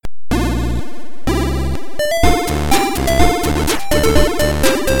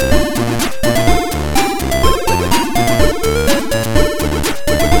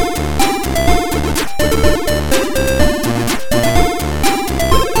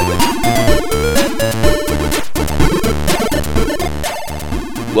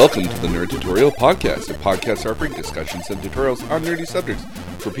Welcome to the Nerd Tutorial Podcast, a podcast offering discussions and tutorials on nerdy subjects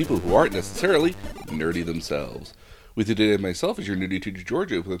for people who aren't necessarily nerdy themselves. With you today, myself, is your nerdy teacher,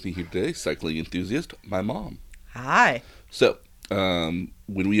 Georgia. With me here today, cycling enthusiast, my mom. Hi. So, when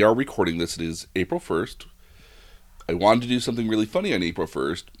we are recording this, it is April 1st. I wanted to do something really funny on April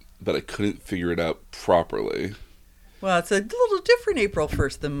 1st, but I couldn't figure it out properly. Well, it's a little different April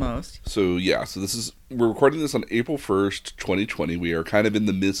 1st than most. So, we're recording this on April 1st, 2020. We are kind of in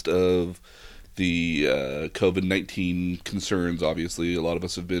the midst of the COVID-19 concerns, obviously. A lot of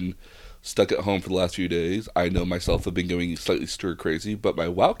us have been stuck at home for the last few days. I know myself have been going slightly stir-crazy, but my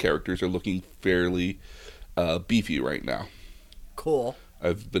WoW characters are looking fairly beefy right now. Cool.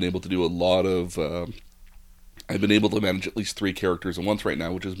 I've been able to do a lot of... I've been able to manage at least 3 characters at once right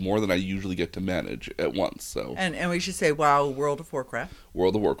now, which is more than I usually get to manage at once. So, and we should say, WoW, World of Warcraft.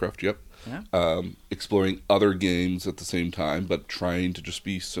 World of Warcraft, yep. Yeah. Exploring other games at the same time, but trying to just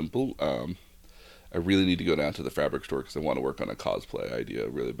be simple. I really need to go down to the fabric store because I want to work on a cosplay idea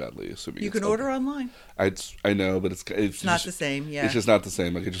really badly. Assuming you can order online. I know, but it's not just, the same. Yeah, it's just not the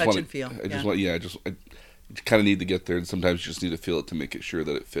same. Like I just touch want and feel. I kind of need to get there, and sometimes you just need to feel it to make it sure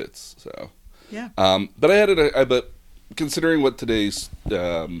that it fits. So. Yeah. But considering what today's,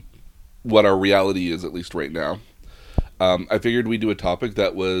 what our reality is, at least right now, I figured we'd do a topic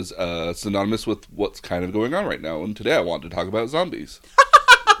that was synonymous with what's kind of going on right now. And today I wanted to talk about zombies.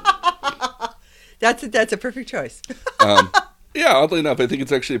 That's a perfect choice. Yeah, oddly enough, I think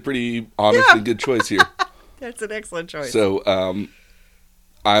it's actually a pretty honest and good choice here. That's an excellent choice. So,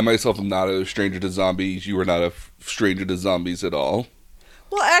 I myself am not a stranger to zombies. You are not a stranger to zombies at all.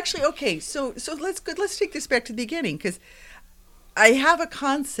 Well, actually, okay, so let's take this back to the beginning, because I have a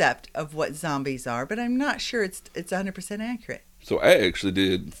concept of what zombies are, but I'm not sure it's 100% accurate. So I actually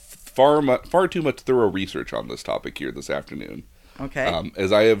did far too much thorough research on this topic here this afternoon. Okay.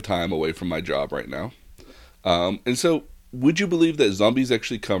 As I have time away from my job right now. And so, would you believe that zombies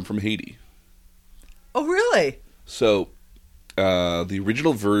actually come from Haiti? Oh, really? So, the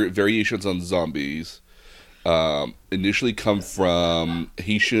original variations on zombies... initially come from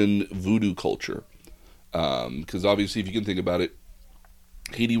Haitian voodoo culture, because obviously, if you can think about it,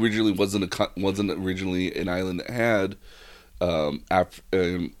 Haiti originally wasn't originally an island that had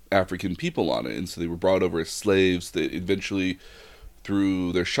African people on it, and so they were brought over as slaves. That eventually,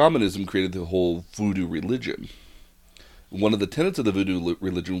 through their shamanism, created the whole voodoo religion. One of the tenets of the voodoo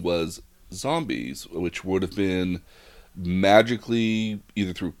religion was zombies, which would have been magically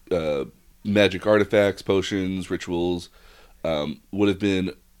either through magic artifacts, potions, rituals, would have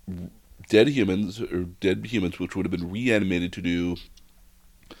been dead humans which would have been reanimated to do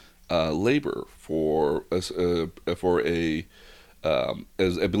labor for as I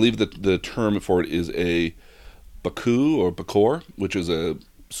believe that the term for it is a Baku or Bakor, which is a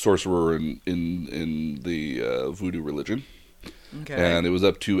sorcerer in the voodoo religion. Okay. And it was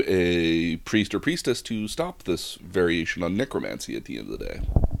up to a priest or priestess to stop this variation on necromancy at the end of the day.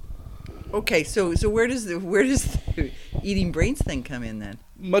 Okay, so where does the eating brains thing come in then?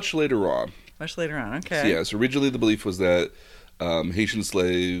 Much later on. Okay. So, yes, originally the belief was that Haitian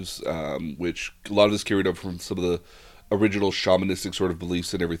slaves, which a lot of this carried over from some of the original shamanistic sort of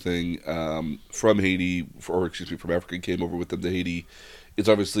beliefs and everything from Haiti, from Africa, came over with them to Haiti. It's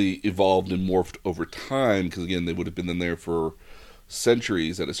obviously evolved and morphed over time because, again, they would have been in there for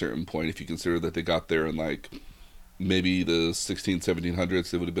centuries at a certain point if you consider that they got there in, like, maybe the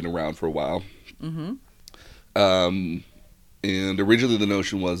 1700s, they would have been around for a while. Mm-hmm. And originally the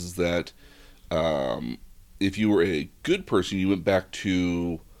notion was that if you were a good person, you went back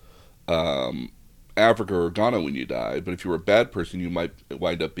to Africa or Ghana when you died, but if you were a bad person, you might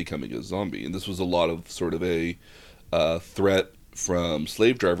wind up becoming a zombie. And this was a lot of sort of a threat from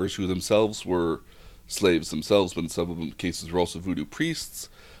slave drivers who themselves were slaves themselves, but in some of them cases were also voodoo priests,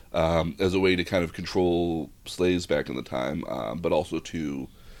 as a way to kind of control slaves back in the time, but also to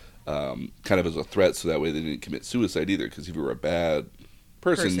kind of as a threat, so that way they didn't commit suicide either, because if you were a bad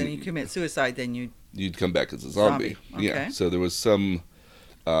person you commit suicide, then you'd come back as a zombie. Okay. Yeah, so there was some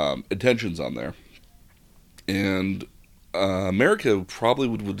intentions on there. And America probably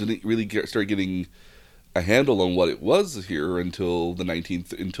didn't really start getting a handle on what it was here until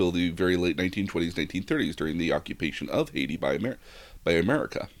the very late 1920s, 1930s, during the occupation of Haiti by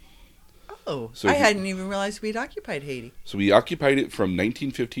America. Oh, so I hadn't even realized we'd occupied Haiti. So we occupied it from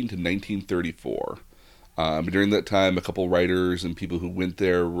 1915 to 1934. During that time, a couple writers and people who went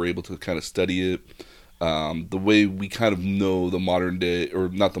there were able to kind of study it. The way we kind of know the modern day, or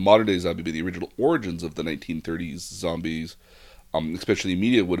not the modern day zombie, but the original origins of the 1930s zombies, especially in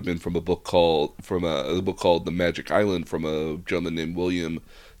media, would have been from a book called The Magic Island, from a gentleman named William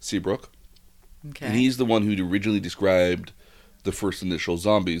Seabrook. Okay. And he's the one who originally described the first initial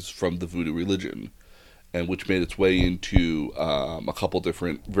zombies from the voodoo religion, and which made its way into a couple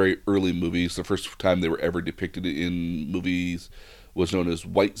different very early movies. The first time they were ever depicted in movies was known as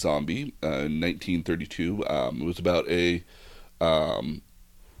White Zombie in 1932. It was about a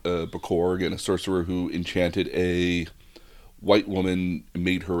Bacor, again, a sorcerer who enchanted a white woman and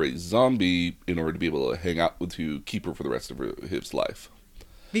made her a zombie in order to be able to hang out with, to keep her for the rest of his life.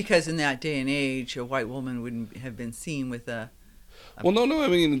 Because in that day and age, a white woman wouldn't have been seen with a... Well, no. I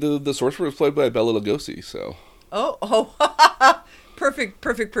mean, the sorcerer was played by Bela Lugosi, so... Oh, perfect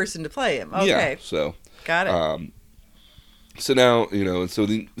person to play him. Okay. Yeah, so... Got it. So now, and so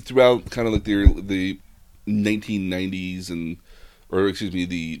throughout kind of like the 1990s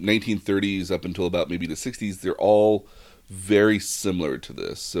the 1930s up until about maybe the 60s, they're all very similar to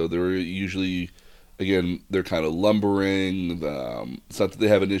this. So they're usually, again, they're kind of lumbering. It's not that they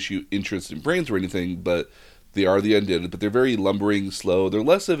have an interest in brains or anything, but they are the undead. But they're very lumbering, slow. They're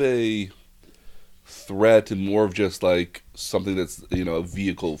less of a threat and more of just like something that's, a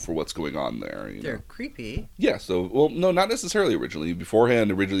vehicle for what's going on there. They're creepy. Yeah, so, well, no, not necessarily originally.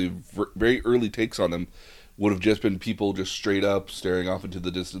 Originally, very early takes on them would have just been people just straight up staring off into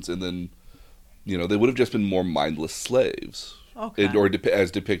the distance, and then, they would have just been more mindless slaves. Okay.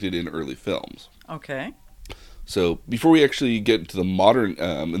 As depicted in early films. Okay. So, before we actually get into the modern,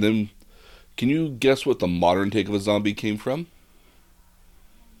 and then, can you guess what the modern take of a zombie came from?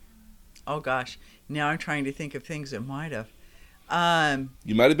 Oh, gosh. Now I'm trying to think of things that might have.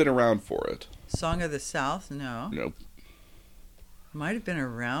 You might have been around for it. Song of the South? No. Nope. Might have been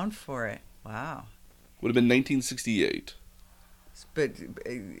around for it. Wow. Would have been 1968. But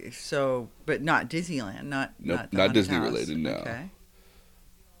not Disneyland, not Disney House. related. No. Okay.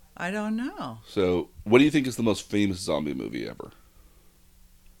 I don't know. So, what do you think is the most famous zombie movie ever?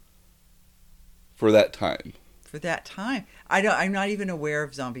 For that time. For that time, I'm not even aware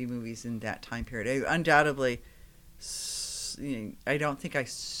of zombie movies in that time period. Undoubtedly, I don't think I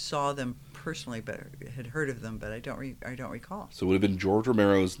saw them personally, but had heard of them, but I don't recall. So it would have been George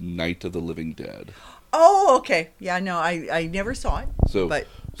Romero's Night of the Living Dead. Oh, okay. Yeah, no, I never saw it. But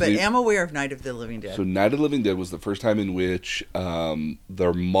am aware of Night of the Living Dead. So Night of the Living Dead was the first time in which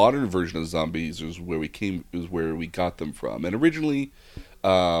the modern version of zombies is where we got them from. And originally,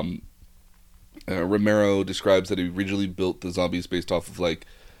 Romero describes that he originally built the zombies based off of like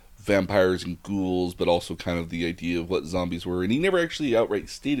vampires and ghouls, but also kind of the idea of what zombies were. And he never actually outright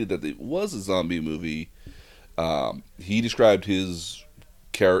stated that it was a zombie movie. He described his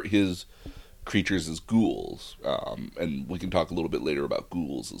creatures as ghouls, and we can talk a little bit later about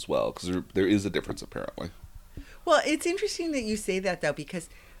ghouls as well, because there is a difference apparently. Well, it's interesting that you say that though, because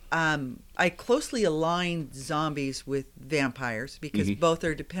I closely align zombies with vampires because both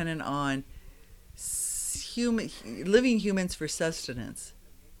are dependent on living humans for sustenance.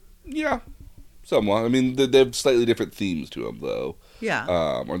 Yeah, somewhat. I mean, they have slightly different themes to them, though. Yeah.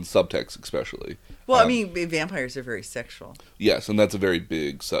 Or the subtext, especially. Well, I mean, vampires are very sexual. Yes, and that's a very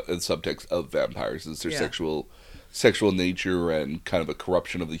big subtext of vampires, is their sexual nature and kind of a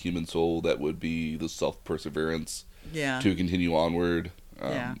corruption of the human soul that would be the self-perseverance to continue onward,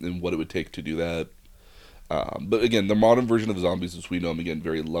 and what it would take to do that. But again, the modern version of zombies, as we know them, again,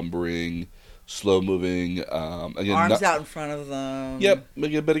 very lumbering, slow-moving. Again, arms out in front of them. Yep,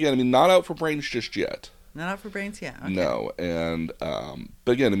 but again, I mean, not out for brains just yet. Not out for brains yet? Okay. No, and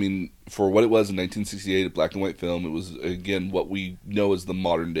but again, I mean, for what it was in 1968, a black and white film, it was, again, what we know as the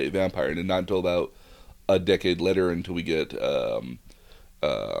modern-day vampire, and not until about a decade later until we get, it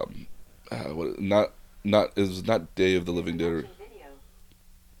was not Day of the Living Dead.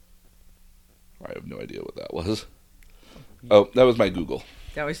 I have no idea what that was. Oh, that was my Google.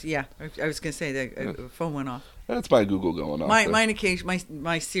 That was, I was going to say the phone went off. That's my Google going off.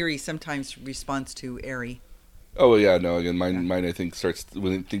 My Siri sometimes responds to Ari. Oh yeah, no. Again, mine I think starts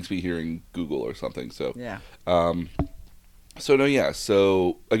when it thinks me hearing Google or something. So yeah.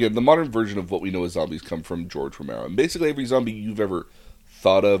 So again, the modern version of what we know as zombies come from George Romero, and basically every zombie you've ever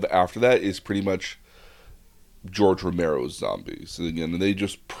thought of after that is pretty much George Romero's zombies. And again, they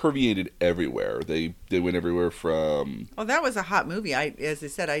just permeated everywhere. They went everywhere from... Oh, that was a hot movie. As I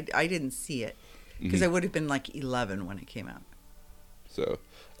said, I didn't see it because I would have been like 11 when it came out. So,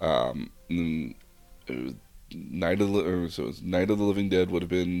 it was Night of the Living Dead would have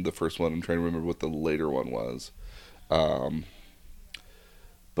been the first one. I'm trying to remember what the later one was.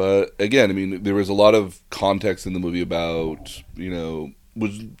 But again, I mean, there was a lot of context in the movie about,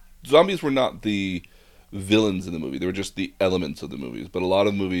 zombies were not the villains in the movie. They were just the elements of the movies. But a lot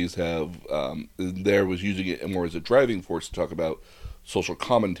of movies have, there was using it more as a driving force to talk about social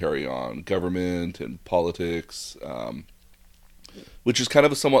commentary on government and politics, which is kind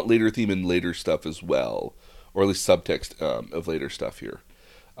of a somewhat later theme in later stuff as well, or at least subtext of later stuff here.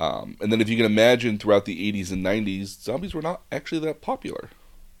 And then if you can imagine, throughout the 80s and 90s, zombies were not actually that popular.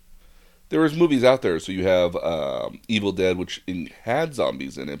 There was movies out there, so you have Evil Dead, which had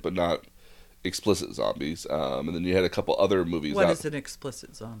zombies in it, but not explicit zombies. And then you had a couple other movies. What is an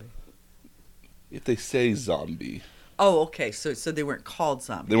explicit zombie? If they say zombie. Oh, okay. So they weren't called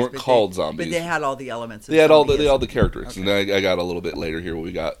zombies. They weren't called zombies. But they had all the elements of They had all zombieism. the characters. Okay. And I got a little bit later here where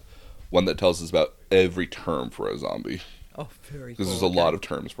we got one that tells us about every term for a zombie. Oh, very Because cool. there's a lot of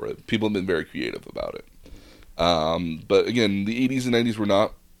terms for it. People have been very creative about it. But again, the 80s and 90s were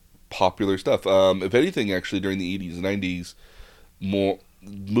not popular stuff. If anything, actually, during the 80s and 90s, more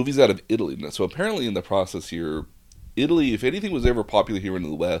movies out of Italy. So apparently in the process here, Italy, if anything was ever popular here in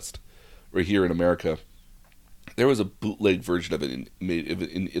the West, or here in America, there was a bootleg version of it made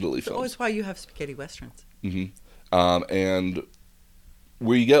in Italy So films. it's why you have spaghetti westerns. And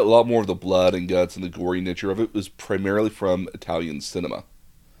where you get a lot more of the blood and guts and the gory nature of it was primarily from Italian cinema.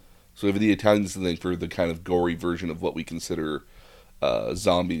 So even the Italians think for the kind of gory version of what we consider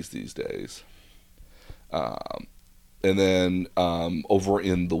zombies these days. And then over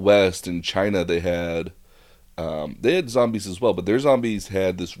in the West, in China, they had zombies as well, but their zombies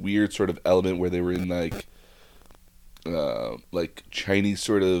had this weird sort of element where they were in like Chinese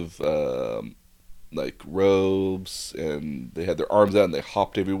sort of like robes, and they had their arms out and they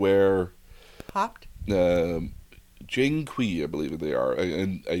hopped everywhere. Hopped? Jing Kui, I believe they are,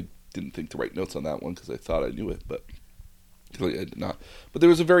 and I didn't think to write notes on that one because I thought I knew it, but clearly I did not. But there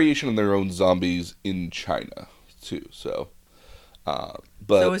was a variation on their own zombies in China too. So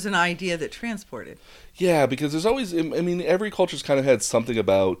it was an idea that transported. Yeah, because there's always, I mean, every culture's kind of had something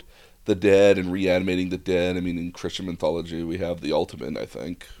about the dead and reanimating the dead. I mean, in Christian mythology, we have the ultimate, I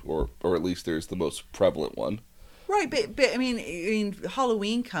think, or at least there's the most prevalent one. Right, but I mean,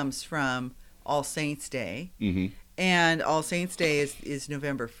 Halloween comes from All Saints Day, and All Saints Day is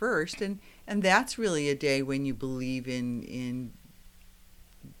November 1st, and that's really a day when you believe in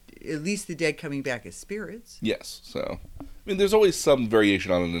at least the dead coming back as spirits. Yes, so I mean, there's always some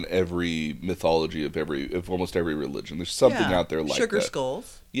variation on it in every mythology of almost every religion. There's something out there like sugar that.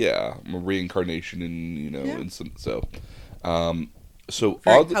 skulls. Yeah, reincarnation, and and some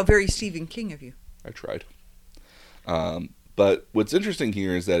How very Stephen King of you. I tried. But what's interesting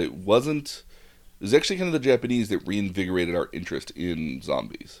here is that it was actually kind of the Japanese that reinvigorated our interest in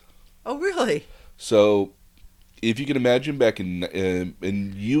zombies. Oh, really? So, if you can imagine back in,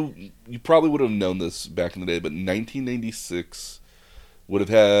 and you probably would have known this back in the day, but 1996 would have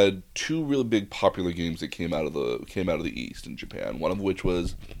had two really big popular games that came out of the East in Japan. One of which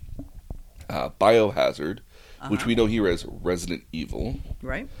was Biohazard, which we know here as Resident Evil.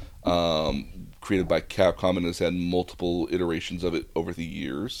 Right. Created by Capcom and has had multiple iterations of it over the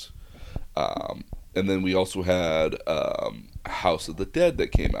years. And then we also had House of the Dead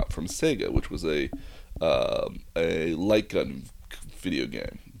that came out from Sega, which was a light gun video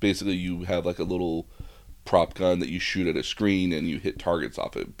game. Basically, you have like a little prop gun that you shoot at a screen and you hit targets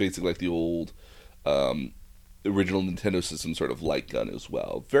off it. Basically, like the old original Nintendo system sort of light gun as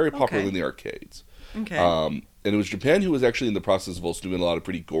well. Very popular in the arcades. Okay. And it was Japan who was actually in the process of also doing a lot of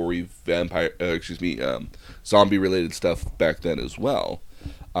pretty gory zombie-related stuff back then as well.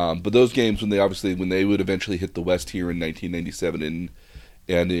 But those games, when they would eventually hit the West here in 1997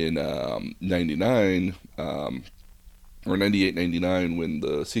 and in 99, or 98, 99, when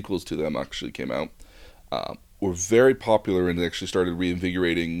the sequels to them actually came out, were very popular and actually started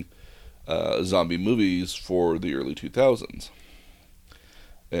reinvigorating zombie movies for the early 2000s.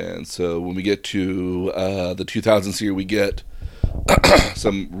 And so when we get to the 2000s here, we get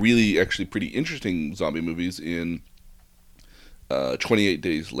some really actually pretty interesting zombie movies in 28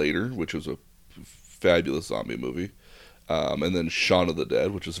 Days Later, which was a fabulous zombie movie. And then Shaun of the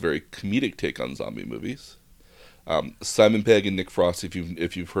Dead, which is a very comedic take on zombie movies. Simon Pegg and Nick Frost,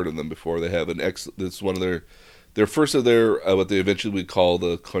 if you've heard of them before, they have this is one of their first of their what they eventually would call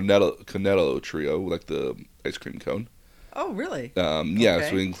the Cornetto trio, like the ice cream cone. Oh, really? Yeah, Okay.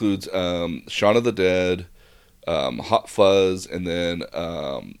 so it includes Shaun of the Dead, Hot Fuzz, and then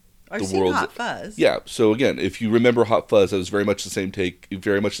I've seen Hot Fuzz. Yeah, so again, if you remember Hot Fuzz, it was very much the same take,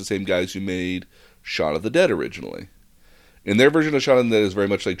 very much the same guys who made Shaun of the Dead originally. And their version of Shaun of the Dead is very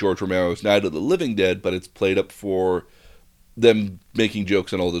much like George Romero's Night of the Living Dead, but it's played up for them making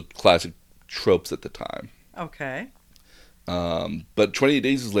jokes on all the classic tropes at the time. Okay. But 28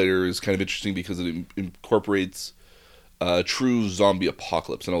 Days Later is kind of interesting because it incorporates true zombie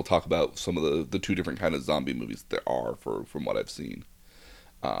apocalypse, and I'll talk about some of the two different kind of zombie movies there are from what I've seen.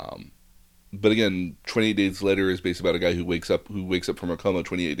 Um, but again, 28 Days Later is based about a guy who wakes up from a coma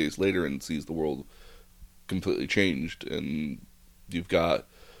 28 days later and sees the world completely changed, and you've got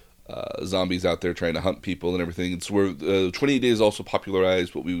zombies out there trying to hunt people and everything. It's where 28 Days also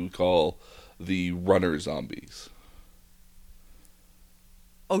popularized what we would call the runner zombies.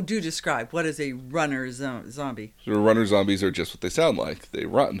 Oh, do describe. What is a runner zombie? So runner zombies are just what they sound like. They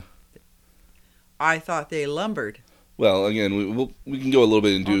run. I thought they lumbered. Well, again, we can go a little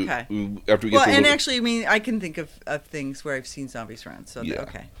bit into after we get. Well, to and actually, I mean, I can think of things where I've seen zombies run. So yeah.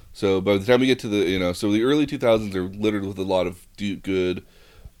 Okay. So by the time we get to the so the early 2000s are littered with a lot of good,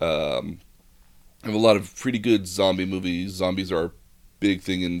 have a lot of pretty good zombie movies. Zombies are a big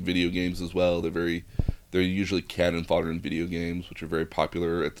thing in video games as well. They're usually cannon fodder in video games, which are very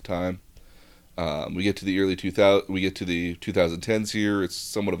popular at the time. We get to the early 2000s. We get to the 2010s here. It's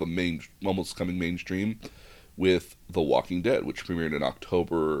somewhat of a almost coming mainstream with The Walking Dead, which premiered in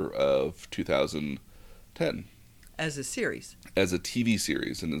October of 2010 as a series, as a TV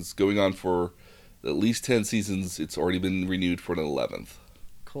series, and it's going on for at least 10 seasons. It's already been renewed for an 11th.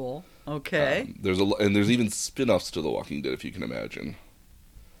 Cool. Okay. There's even spin-offs to The Walking Dead, if you can imagine.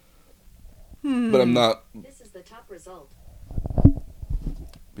 But I'm not. This is the top result.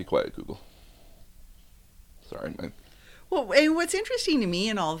 Be quiet, Google. Sorry, Well, and what's interesting to me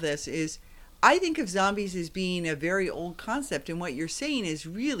in all this is I think of zombies as being a very old concept, and what you're saying is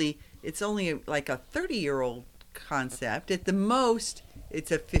really it's only like a 30-year-old concept. At the most,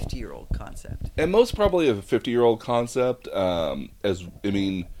 it's a 50-year-old concept. And most probably a 50-year-old concept. As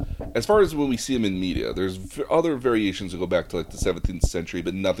far as when we see them in media, there's other variations that go back to like the 17th century,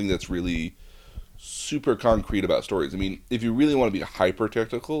 but nothing that's really super concrete about stories. I mean, if you really want to be hyper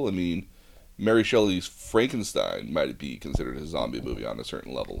technical, I mean, Mary Shelley's Frankenstein might be considered a zombie movie on a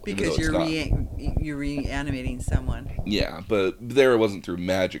certain level. Because you're reanimating someone. Yeah, but there it wasn't through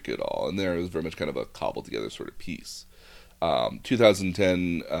magic at all, and there it was very much kind of a cobbled together sort of piece.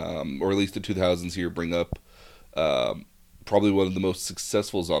 2010, or at least the 2000s here, bring up probably one of the most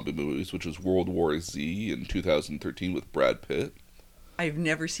successful zombie movies, which was World War Z in 2013 with Brad Pitt. I've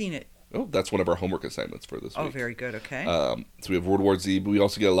never seen it. Oh, that's one of our homework assignments for this week. Oh, very good. Okay. So we have World War Z, but we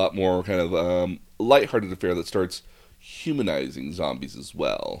also get a lot more kind of lighthearted affair that starts humanizing zombies as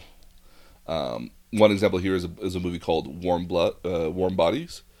well. One example here is a movie called Warm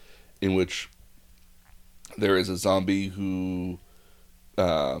Bodies, in which there is a zombie who...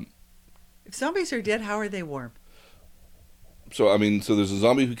 if zombies are dead, how are they warm? So there's a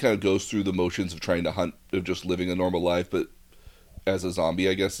zombie who kind of goes through the motions of trying to hunt, of just living a normal life, but as a zombie,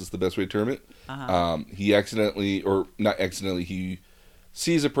 I guess is the best way to term it. Uh-huh. He accidentally, or not accidentally, he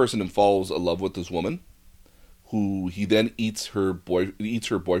sees a person and falls in love with this woman, who he then eats her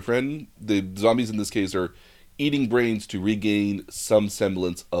boyfriend. The zombies in this case are eating brains to regain some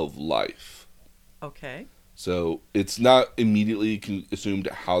semblance of life. Okay. So it's not immediately assumed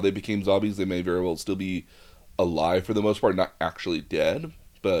how they became zombies. They may very well still be alive for the most part, not actually dead,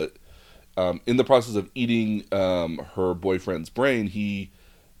 but in the process of eating her boyfriend's brain, he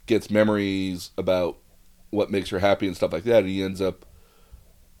gets memories about what makes her happy and stuff like that, and he ends up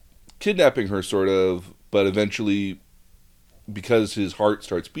kidnapping her, sort of, but eventually, because his heart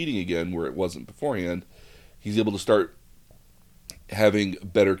starts beating again where it wasn't beforehand, he's able to start having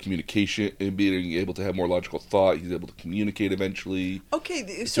better communication and being able to have more logical thought. He's able to communicate eventually.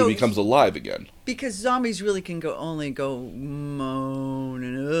 Okay, so he becomes alive again. Because zombies really can only go moan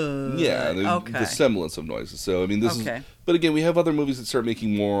and yeah, the semblance of noises. So this is. But again, we have other movies that start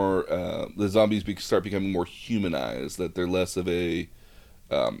making more. The zombies start becoming more humanized. That they're less of a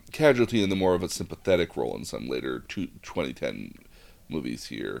casualty and more of a sympathetic role in some later 2010 movies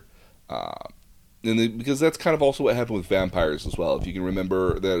here. Because that's kind of also what happened with vampires as well. If you can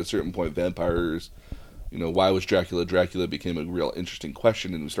remember that at a certain point, vampires, why was Dracula? Dracula became a real interesting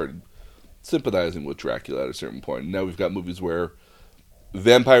question, and we started sympathizing with Dracula at a certain point. And now we've got movies where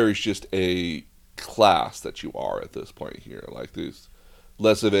vampire is just a class that you are at this point here. Like, there's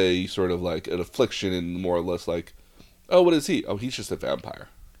less of a sort of like an affliction and more or less like, oh, what is he? Oh, he's just a vampire.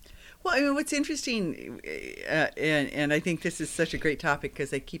 Well, what's interesting, and I think this is such a great topic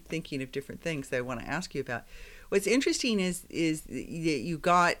because I keep thinking of different things that I want to ask you about. What's interesting is that you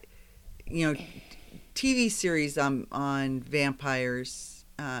got, TV series on vampires,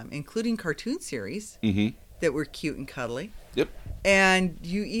 including cartoon series that were cute and cuddly. Yep. And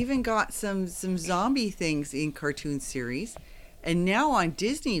you even got some zombie things in cartoon series, and now on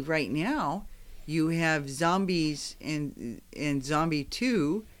Disney right now, you have Zombies and Zombie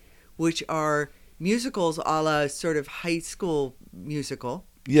 2. Which are musicals a la sort of high school musical.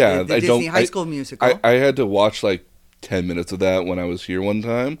 Yeah, the Disney high school musical. I had to watch like 10 minutes of that when I was here one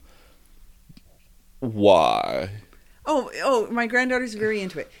time. Why? Oh, my granddaughter's very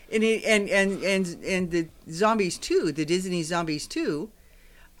into it, and the Zombies 2, the Disney Zombies 2,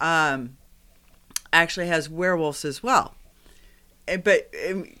 actually has werewolves as well. But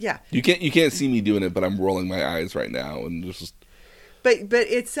yeah, you can't see me doing it, but I'm rolling my eyes right now and just. But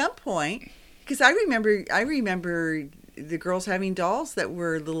at some point, because I remember the girls having dolls that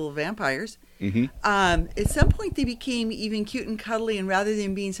were little vampires. Mm-hmm. At some point, they became even cute and cuddly, and rather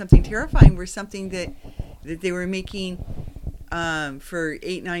than being something terrifying, were something that they were making for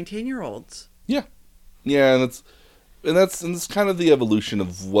 8, 9, 10-year-olds. Yeah, and that's kind of the evolution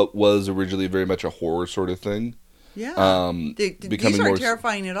of what was originally very much a horror sort of thing. Yeah, these aren't more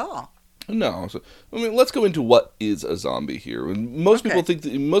terrifying at all. No, so I mean, let's go into what is a zombie here. And most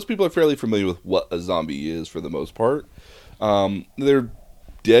people are fairly familiar with what a zombie is for the most part. They're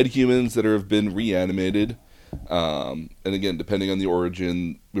dead humans that have been reanimated. And again, depending on the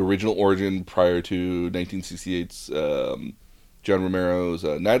original origin prior to 1968's John Romero's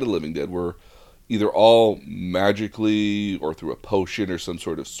Night of the Living Dead, were either all magically or through a potion or some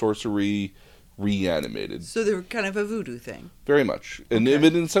sort of sorcery reanimated. So they're kind of a voodoo thing. Very much. And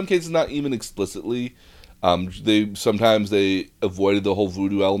even in some cases, not even explicitly. Sometimes they avoided the whole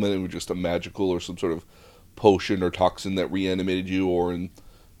voodoo element and were just a magical or some sort of potion or toxin that reanimated you, or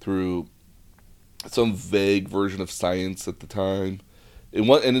through some vague version of science at the time.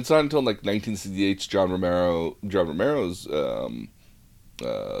 And it's not until like 1968's John Romero's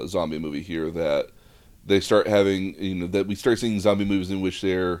zombie movie here that they start having, that we start seeing zombie movies in which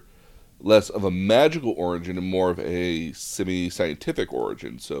they're less of a magical origin and more of a semi-scientific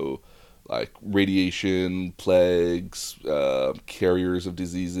origin. So, like radiation, plagues, carriers of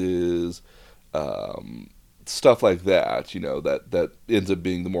diseases, stuff like that. That ends up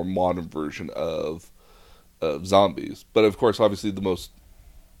being the more modern version of zombies. But of course, obviously,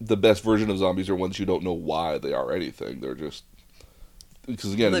 the best version of zombies are ones you don't know why they are anything. They're just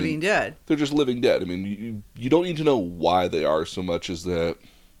because again, living dead. They're just living dead. I mean, you don't need to know why they are so much as that.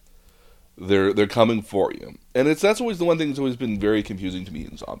 They're coming for you, and that's always the one thing that's always been very confusing to me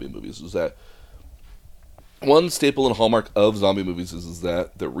in zombie movies is that one staple and hallmark of zombie movies is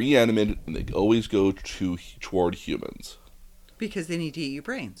that they're reanimated and they always go toward humans because they need to eat your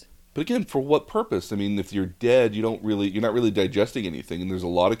brains. But again, for what purpose? I mean, if you're dead, you're not really digesting anything, and there's a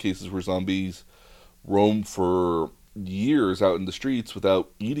lot of cases where zombies roam for years out in the streets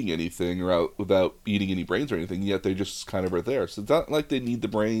without eating anything or without eating any brains or anything. Yet they just kind of are there. So it's not like they need the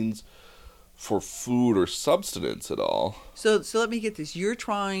brains for food or substance at all. So let me get this. You're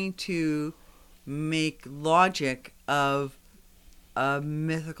trying to make logic of a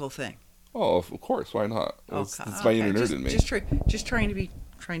mythical thing. Oh, of course. Why not? It's my inner nerd in me. Just trying to be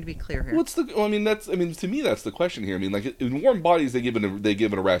clear here. To me, that's the question here. I mean, like in Warm Bodies, they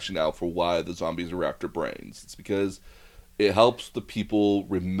give a rationale for why the zombies are after brains. It's because it helps the people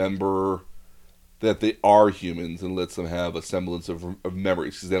remember that they are humans and lets them have a semblance of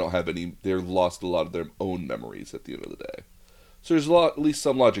memories because they don't have any. They've lost a lot of their own memories at the end of the day. So there's at least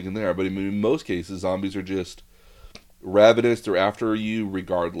some logic in there. But I mean, in most cases, zombies are just ravenous. They're after you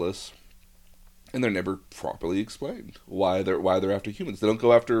regardless, and they're never properly explained why they're after humans. They don't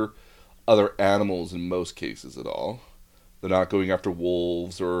go after other animals in most cases at all. They're not going after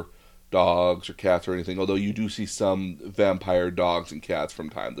wolves or dogs or cats or anything. Although you do see some vampire dogs and cats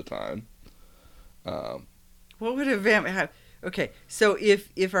from time to time. What would a vampire have? Okay, so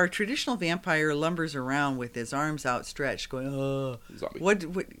if our traditional vampire lumbers around with his arms outstretched going, zombie. What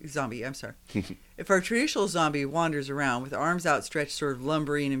zombie, I'm sorry. If our traditional zombie wanders around with arms outstretched, sort of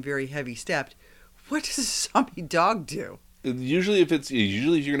lumbering and very heavy stepped, what does a zombie dog do? Usually if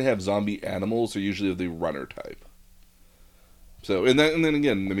you're going to have zombie animals, they're usually of the runner type. So, and then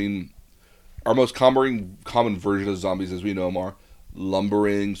again, I mean, our most common version of zombies as we know them are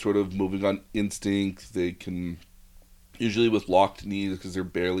lumbering, sort of moving on instinct. They can, usually with locked knees because they're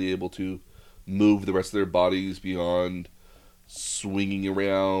barely able to move the rest of their bodies beyond swinging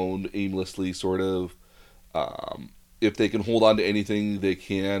around aimlessly, sort of. If they can hold on to anything, they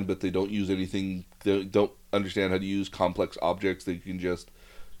can, but they don't use anything. They don't understand how to use complex objects. They can just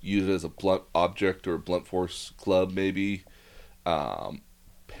use it as a blunt object or a blunt force club, maybe.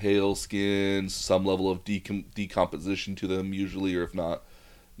 Pale skin, some level of decomposition to them, usually, or if not,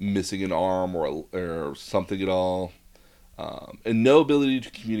 missing an arm or something at all. And no ability to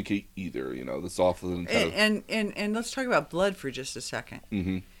communicate either. That's often and let's talk about blood for just a second.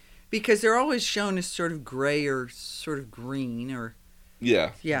 Mm-hmm. Because they're always shown as sort of gray or sort of green or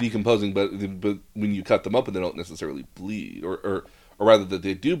decomposing, but when you cut them up, and they don't necessarily bleed or or rather that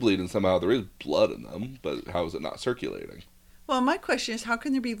they do bleed and somehow there is blood in them, but how is it not circulating? Well, my question is, how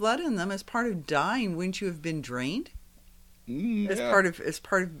can there be blood in them as part of dying? Wouldn't you have been drained as Yeah. part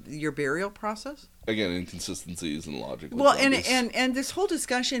of your burial process? Again, inconsistencies in logic. Well, and this whole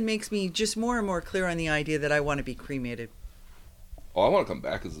discussion makes me just more and more clear on the idea that I want to be cremated. Oh, I want to come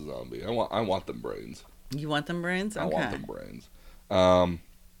back as a zombie. I want them brains. You want them brains? Okay. I want them brains.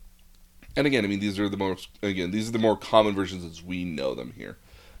 And again, I mean, these are the more common versions as we know them here.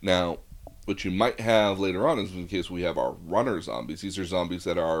 Now, what you might have later on is in case we have our runner zombies. These are zombies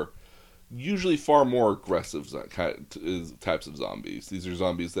that are usually far more aggressive types of zombies. These are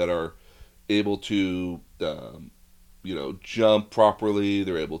zombies that are able to, jump properly.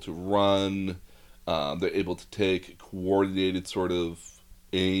 They're able to run. They're able to take coordinated sort of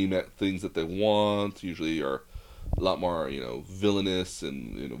aim at things that they want. Usually are a lot more, villainous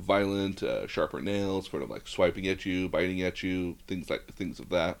and violent, sharper nails, sort of like swiping at you, biting at you, things of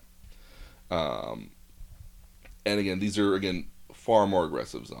that. And again, these are far more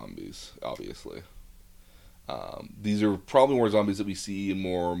aggressive zombies, obviously. These are probably more zombies that we see in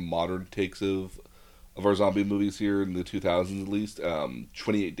more modern takes of our zombie movies here in the 2000s at least.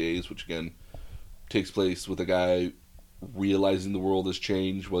 28 Days, which again takes place with a guy realizing the world has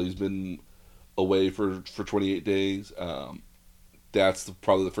changed while he's been away for 28 days. That's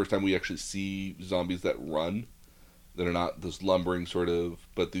probably the first time we actually see zombies that run, that are not this lumbering sort of,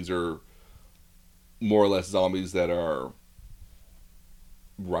 but these are more or less zombies that are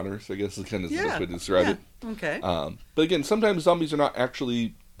runners, I guess is kind of the best way to describe it. Okay. But again, sometimes zombies are not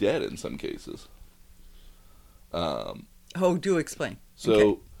actually dead in some cases. Do explain. So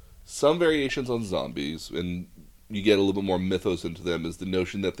Okay. some variations on zombies, and you get a little bit more mythos into them, is the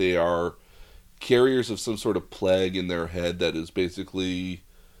notion that they are carriers of some sort of plague in their head that is basically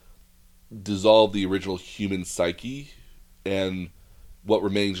dissolved the original human psyche, and what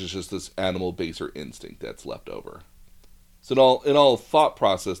remains is just this animal baser instinct that's left over. So in all thought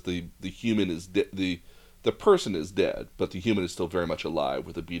process, the human is the person is dead, but the human is still very much alive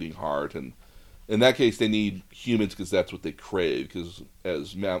with a beating heart, and in that case, they need humans because that's what they crave. Because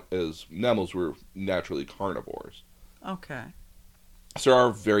as mammals, we're naturally carnivores. Okay. So there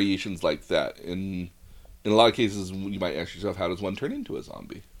are variations like that. In a lot of cases, you might ask yourself, how does one turn into a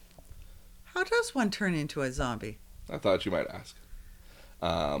zombie? How does one turn into a zombie? I thought you might ask.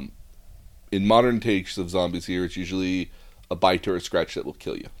 In modern takes of zombies here, it's usually a bite or a scratch that will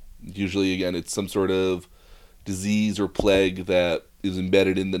kill you. Usually, again, it's some sort of disease or plague that is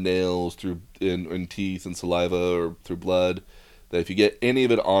embedded in the nails, in teeth and saliva, or through blood. That if you get any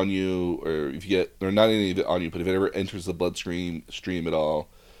of it on you, or not any of it on you, but if it ever enters the bloodstream at all,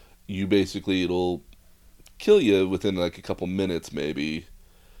 it'll kill you within like a couple minutes, maybe,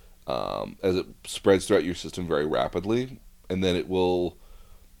 as it spreads throughout your system very rapidly, and then it'll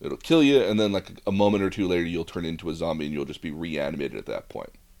kill you, and then like a moment or two later, you'll turn into a zombie, and you'll just be reanimated at that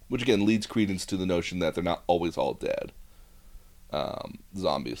point. Which again leads credence to the notion that they're not always all dead,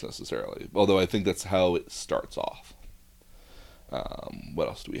 zombies necessarily. Although I think that's how it starts off. What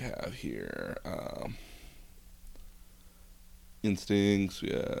else do we have here? Instincts,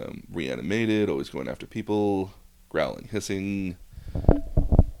 reanimated, always going after people, growling, hissing.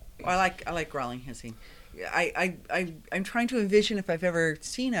 I like growling, hissing. I'm trying to envision if I've ever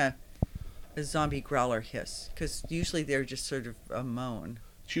seen a zombie growler hiss, because usually they're just sort of a moan.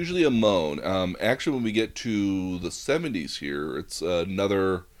 It's usually a moan. Actually, when we get to the 70s here, it's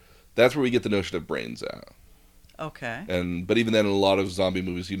another. That's where we get the notion of brains at. Okay. But even then, in a lot of zombie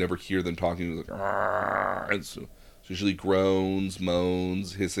movies, you never hear them talking. It's like, it's usually groans,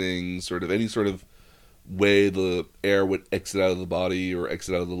 moans, hissing, sort of any sort of way the air would exit out of the body or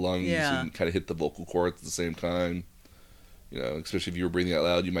exit out of the lungs and kind of hit the vocal cords at the same time. Especially if you were breathing out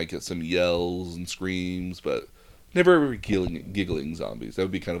loud, you might get some yells and screams, but never ever giggling zombies. That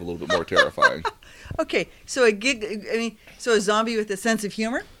would be kind of a little bit more terrifying. Okay, so a zombie with a sense of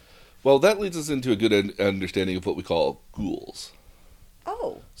humor? Well, that leads us into a good understanding of what we call ghouls.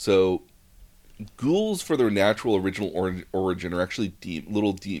 Oh. So, ghouls, for their natural original origin, are actually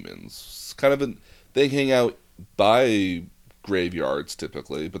little demons. They hang out by graveyards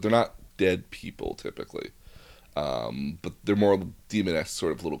typically, but they're not dead people typically. But they're more demon-esque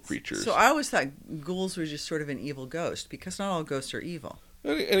sort of little creatures. So I always thought ghouls were just sort of an evil ghost, because not all ghosts are evil.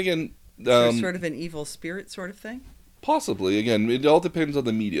 And again, sort of an evil spirit sort of thing? Possibly. Again, it all depends on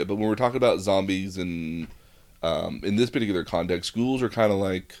the media. But when we're talking about zombies in this particular context, ghouls are kind of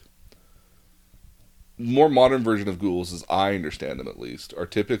like more modern version of ghouls, as I understand them at least, are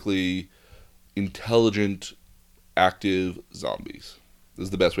typically intelligent, active zombies. This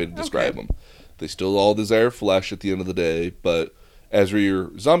is the best way to describe them. They still all desire flesh at the end of the day, but As where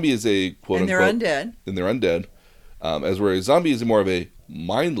your zombie is a quote and they're unquote, undead. and they're undead. As where a zombie is more of a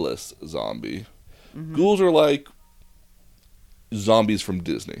mindless zombie. Mm-hmm. Ghouls are like zombies from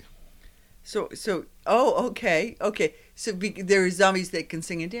Disney. So, okay. So there are zombies that can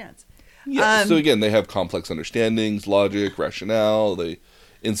sing and dance. Yeah. So again, they have complex understandings, logic, rationale. They,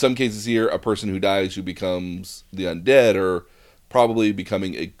 in some cases here, a person who dies who becomes the undead are probably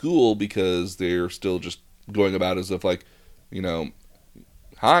becoming a ghoul because they're still just going about as if like,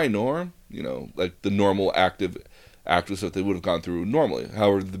 hi Norm, like the normal active actress that they would have gone through normally.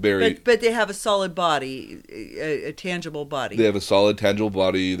 However, but they have a solid body, a tangible body. They have a solid, tangible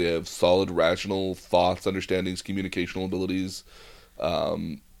body. They have solid, rational thoughts, understandings, communicational abilities.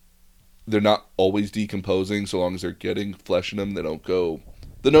 They're not always decomposing so long as they're getting flesh in them. They don't go...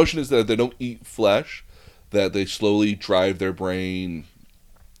 The notion is that they don't eat flesh, that they slowly drive their brain.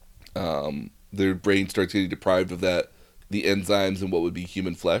 Their brain starts getting deprived of the enzymes in what would be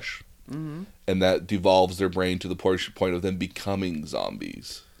human flesh. Mm-hmm. And that devolves their brain to the point of them becoming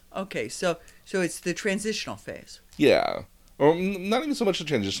zombies. Okay, so it's the transitional phase. Yeah. Or not even so much the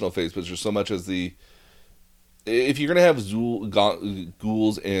transitional phase, but just so much as the... If you're going to have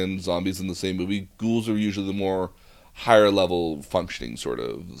ghouls and zombies in the same movie, ghouls are usually the more higher level functioning sort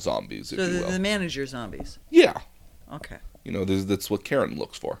of zombies, if you will. So the manager zombies. Yeah. Okay. That's what Karen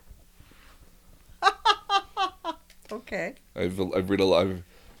looks for. Okay. I read a lot of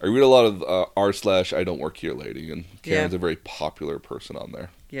r/I don't work here lady, and Karen's a very popular person on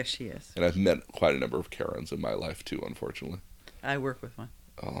there. Yes, she is. And I've met quite a number of Karens in my life too, unfortunately. I work with one.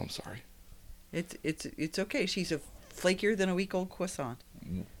 Oh, I'm sorry. It's okay. She's flakier than a week-old croissant.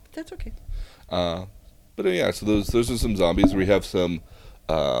 But that's okay. But yeah, so those are some zombies. We have some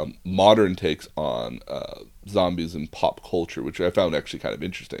modern takes on zombies in pop culture, which I found actually kind of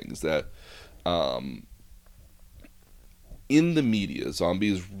interesting. Is that in the media,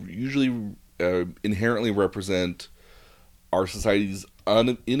 zombies usually inherently represent our society's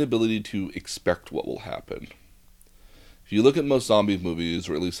inability to expect what will happen. If you look at most zombie movies,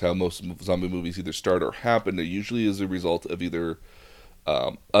 or at least how most zombie movies either start or happen, it usually is a result of either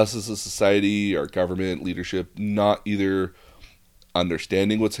us as a society, our government, leadership, not either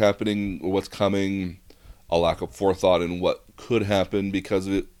understanding what's happening or what's coming, a lack of forethought in what could happen because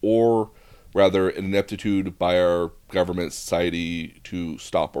of it, or rather an ineptitude by our government, society to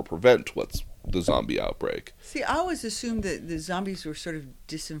stop or prevent what's the zombie outbreak. See, I always assumed that the zombies were sort of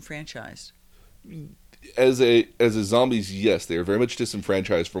disenfranchised. As a zombies, yes, they are very much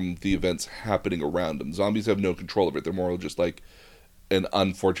disenfranchised from the events happening around them. Zombies have no control over it. They're more just like an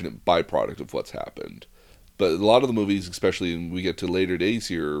unfortunate byproduct of what's happened. But a lot of the movies, especially when we get to later days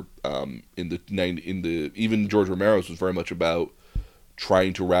here, even George Romero's was very much about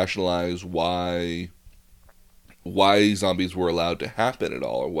trying to rationalize why zombies were allowed to happen at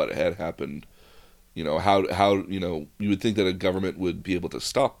all, or what had happened. How you would think that a government would be able to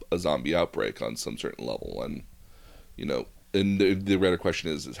stop a zombie outbreak on some certain level, and and the rather question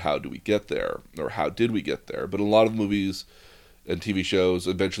is how do we get there, or how did we get there? But a lot of movies and TV shows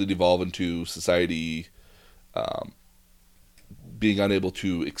eventually devolve into society being unable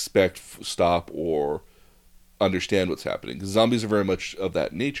to expect, stop, or understand what's happening. Because zombies are very much of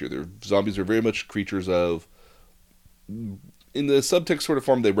that nature. Zombies are very much creatures of... In the subtext sort of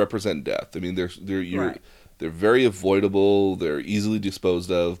form, they represent death. I mean, they're very avoidable. They're easily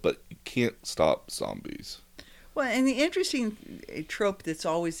disposed of, but you can't stop zombies. Well, and the interesting trope that's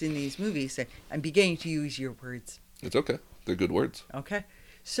always in these movies, I'm beginning to use your words. It's okay. They're good words. Okay.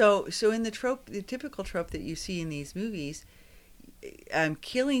 So in the typical trope that you see in these movies,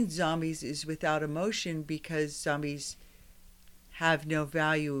 killing zombies is without emotion because zombies have no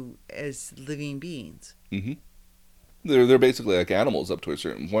value as living beings. Mm-hmm. They're basically like animals up to a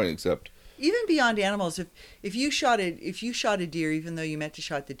certain point, except even beyond animals. If you shot a deer, even though you meant to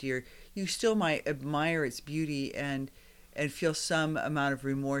shot the deer, you still might admire its beauty and feel some amount of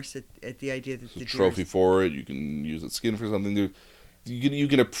remorse at the idea that it's a trophy for it. You can use its skin for something. You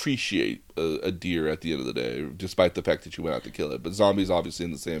can appreciate a deer at the end of the day, despite the fact that you went out to kill it. But zombies, obviously,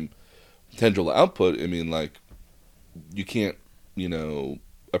 in the same potential output. I mean, like, you can't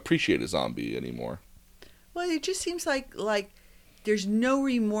appreciate a zombie anymore. Well, it just seems like there's no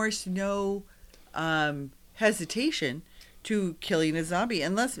remorse, no hesitation to killing a zombie,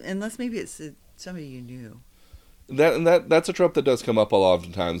 unless maybe it's somebody you knew. That's a trope that does come up a lot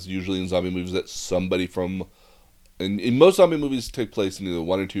of times, usually in zombie movies, that somebody from... In most zombie movies take place in either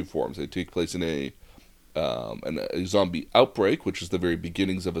one or two forms. They take place in a zombie outbreak, which is the very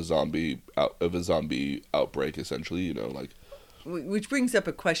beginnings of a zombie outbreak, essentially. Like, which brings up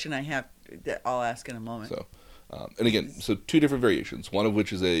a question I have that I'll ask in a moment. So, And again, so two different variations. One of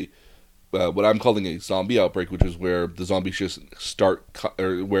which is a what I'm calling a zombie outbreak, which is where the zombies just or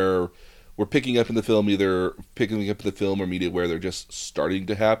where we're picking up in the film, either picking up in the film or media where they're just starting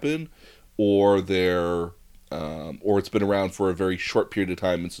to happen, or or it's been around for a very short period of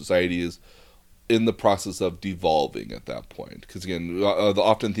time, and society is in the process of devolving at that point. Because again, the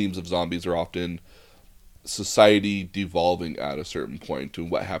often themes of zombies are often society devolving at a certain point to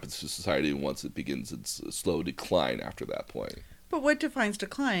what happens to society once it begins its slow decline after that point. But what defines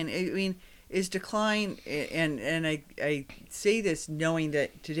decline? I mean, is decline, and I say this knowing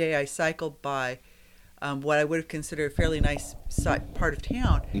that today I cycled by what I would have considered a fairly nice part of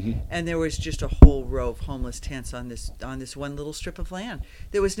town, and there was just a whole row of homeless tents on this one little strip of land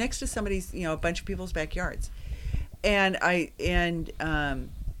that was next to somebody's, a bunch of people's backyards,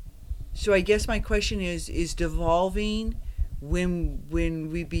 so I guess my question is devolving when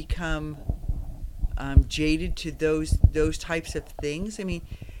we become jaded to those types of things. I mean,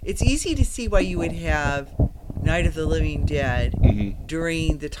 it's easy to see why you would have Night of the Living Dead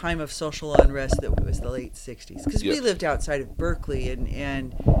during the time of social unrest that was the late 60s. Because we lived outside of Berkeley,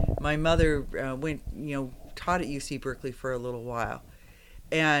 and my mother taught at UC Berkeley for a little while.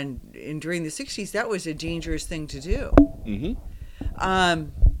 And during the 60s, that was a dangerous thing to do.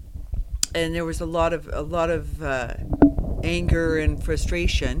 And there was a lot of anger and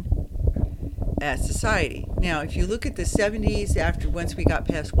frustration at society. Now, if you look at the 70s, once we got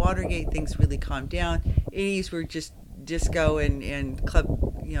past Watergate, things really calmed down. 80s were just disco and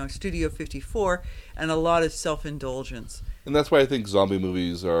club, Studio 54, and a lot of self-indulgence. And that's why I think zombie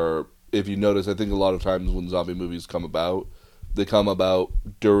movies are, if you notice, I think a lot of times when zombie movies come about, they come about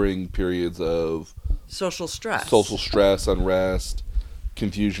during periods of social stress, unrest,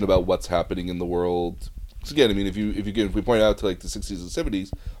 confusion about what's happening in the world. Because again, I mean, if we point out to like the 60s and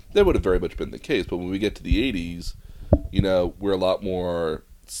 70s, that would have very much been the case. But when we get to the 80s, we're a lot more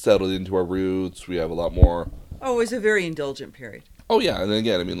settled into our roots. We have a lot more. Oh, it was a very indulgent period. Oh yeah, and then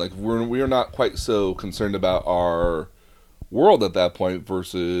again, I mean, like we're not quite so concerned about our world at that point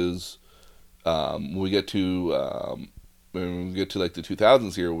versus when we get to like the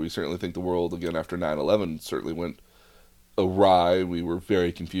 2000s here, we certainly think the world again after 9/11 certainly went awry. We were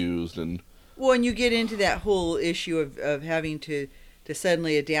very confused and you get into that whole issue of having to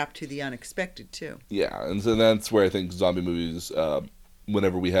suddenly adapt to the unexpected too. Yeah, and so that's where I think zombie movies,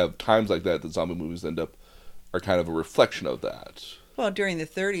 whenever we have times like that, the zombie movies are kind of a reflection of that. Well, during the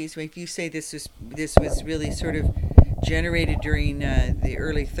 30s, if you say this was really sort of generated during the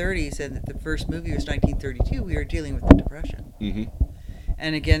early 30s, and that the first movie was 1932, we were dealing with the Depression.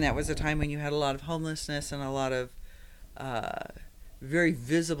 And again, that was a time when you had a lot of homelessness and a lot of very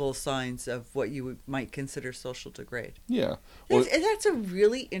visible signs of what you might consider social degrade. Yeah. That's a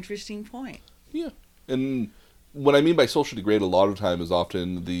really interesting point. Yeah. And what I mean by social degrade a lot of time is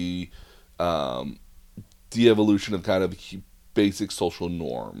often the de-evolution of kind of basic social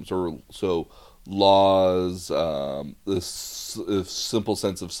norms, or so laws, this simple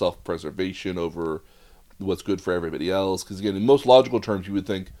sense of self-preservation over what's good for everybody else. Because again, in most logical terms, you would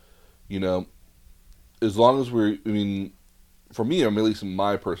think, as long as for me, or at least in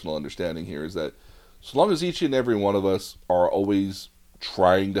my personal understanding here, is that so long as each and every one of us are always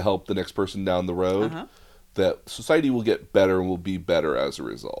trying to help the next person down the road, that society will get better and will be better as a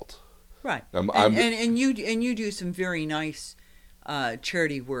result. Right. And you do some very nice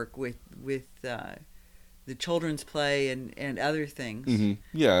charity work with the children's play and other things.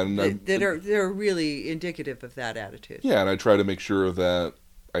 Yeah, and they're really indicative of that attitude. Yeah, and I try to make sure that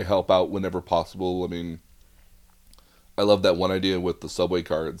I help out whenever possible. I mean, I love that one idea with the subway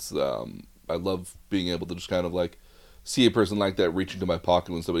cards. I love being able to just kind of like see a person like that reach into my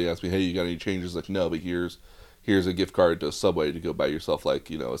pocket when somebody asks me, "Hey, you got any change?" It's like, no, but here's a gift card to Subway to go buy yourself like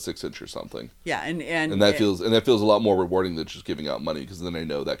a 6-inch or something. Yeah, and that feels a lot more rewarding than just giving out money, because then I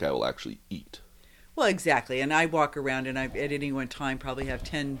know that guy will actually eat. Well, exactly. And I walk around and I at any one time probably have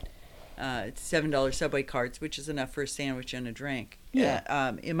 10 $7 Subway cards, which is enough for a sandwich and a drink.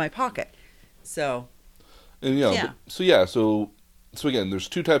 Yeah. In my pocket. So. And so again, there's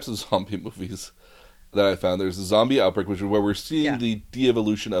two types of zombie movies that I found. There's the zombie outbreak, which is where we're seeing the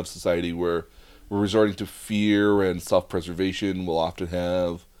de-evolution of society, where we're resorting to fear and self-preservation. We'll often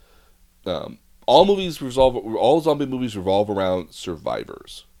have all zombie movies revolve around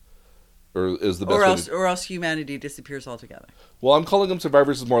survivors, or is the best or else humanity disappears altogether. Well, I'm calling them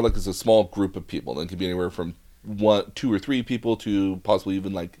survivors. Is more like it's a small group of people. It could be anywhere from 1, 2, or 3 people to possibly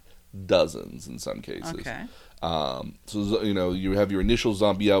even like dozens in some cases. Okay. So you have your initial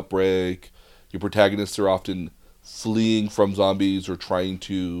zombie outbreak. Your protagonists are often fleeing from zombies or trying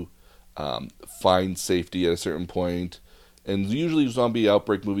to find safety at a certain point. And usually zombie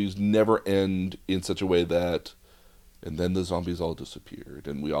outbreak movies never end in such a way that, and then the zombies all disappeared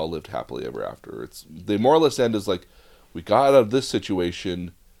and we all lived happily ever after. They more or less end as like, we got out of this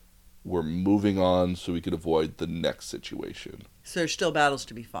situation, we're moving on so we could avoid the next situation. So there's still battles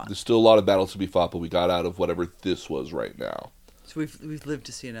to be fought. There's still a lot of battles to be fought, but we got out of whatever this was right now. So we've lived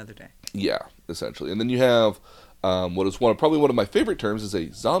to see another day. Yeah, essentially. And then you have what is probably one of my favorite terms is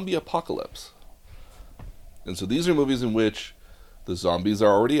a zombie apocalypse. And so these are movies in which the zombies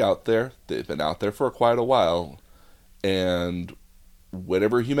are already out there. They've been out there for quite a while. And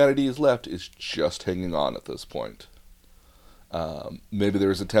whatever humanity is left is just hanging on at this point. Maybe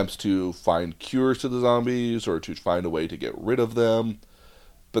there's attempts to find cures to the zombies or to find a way to get rid of them.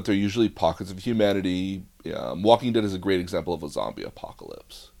 But they're usually pockets of humanity. Walking Dead is a great example of a zombie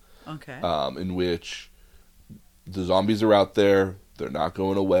apocalypse. Okay. In which the zombies are out there. They're not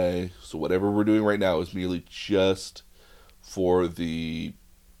going away. So whatever we're doing right now is merely just for the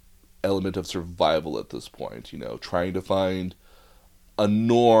element of survival at this point. Trying to find a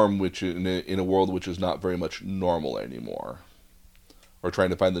norm which in a world which is not very much normal anymore. Or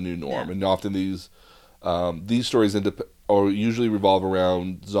trying to find the new norm. Yeah. And often these stories usually revolve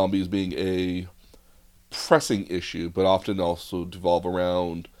around zombies being a pressing issue, but often also devolve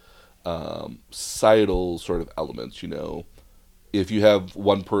around societal sort of elements. If you have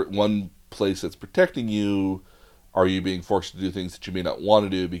one place that's protecting you, are you being forced to do things that you may not want to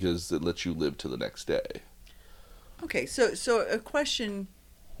do because it lets you live to the next day? Okay, so a question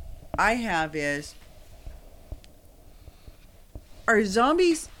I have is, are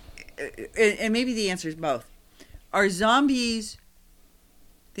zombies, and maybe the answer is both, are zombies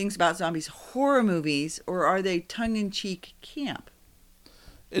things about zombies horror movies, or are they tongue-in-cheek camp?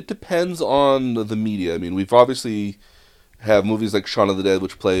 It depends on the media. I mean, we've obviously have movies like Shaun of the Dead,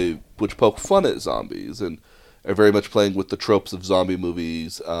 which poke fun at zombies and are very much playing with the tropes of zombie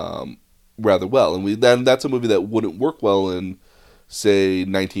movies rather well. And that's a movie that wouldn't work well in, say,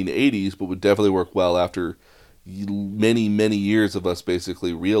 1980s, but would definitely work well after many, many years of us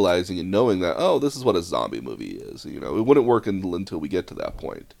basically realizing and knowing that, oh, this is what a zombie movie is. It wouldn't work until we get to that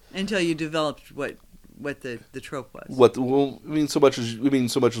point. Until you developed what the trope was. So much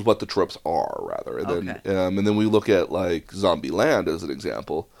as what the tropes are, rather. And okay. Then we look at like Zombieland as an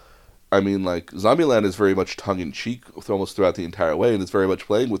example. I mean, like, Zombieland is very much tongue-in-cheek almost throughout the entire way, and it's very much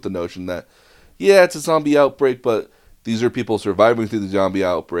playing with the notion that, yeah, it's a zombie outbreak, but these are people surviving through the zombie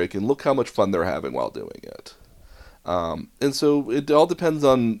outbreak, and look how much fun they're having while doing it. And so it all depends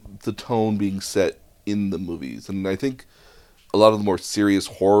on the tone being set in the movies. And I think a lot of the more serious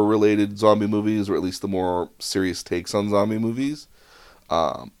horror-related zombie movies, or at least the more serious takes on zombie movies,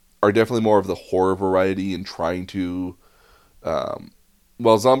 are definitely more of the horror variety and trying to...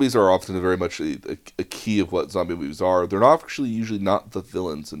 while zombies are often very much a key of what zombie movies are, they're not actually usually not the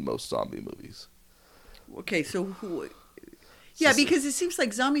villains in most zombie movies. Okay, so who... Yeah, because it seems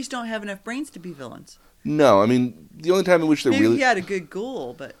like zombies don't have enough brains to be villains. No, I mean, the only time in which they're Maybe really... he had a good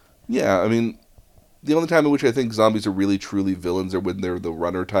ghoul, but... Yeah, I mean, the only time in which I think zombies are really, truly villains are when they're the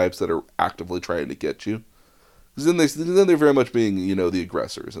runner types that are actively trying to get you. Because then they're very much being, the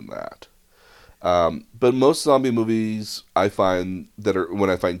aggressors in that. But most zombie movies I find when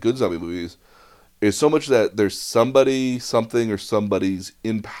I find good zombie movies, is so much that there's somebody, something, or somebody's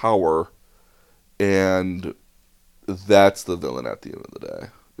in power, and that's the villain at the end of the day.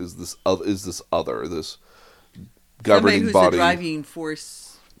 Is this other, this governing who's body, the driving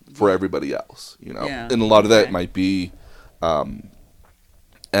force for everybody else, Yeah. And a lot of that might be,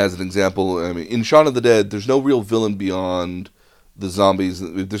 as an example, I mean, in Shaun of the Dead, there's no real villain beyond the zombies.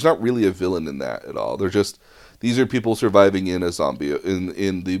 There's not really a villain in that at all. They're just, these are people surviving in a zombie,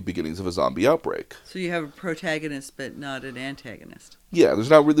 in the beginnings of a zombie outbreak. So you have a protagonist, but not an antagonist. Yeah,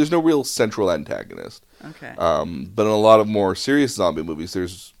 there's no real central antagonist. Okay. But in a lot of more serious zombie movies,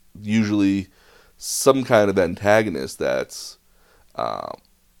 there's usually some kind of antagonist that's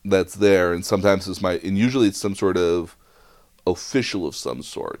there, and sometimes usually it's some sort of official of some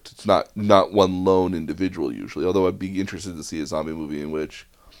sort. It's not one lone individual usually, although I'd be interested to see a zombie movie in which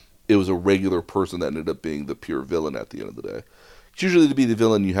it was a regular person that ended up being the pure villain at the end of the day. It's usually to be the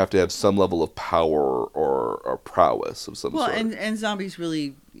villain, you have to have some level of power or prowess of some sort. Well, and zombies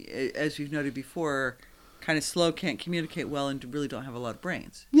really, as we've noted before, kind of slow, can't communicate well, and really don't have a lot of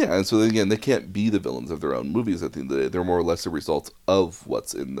brains. Yeah, and so again, they can't be the villains of their own movies at the end of the day. They're more or less a result of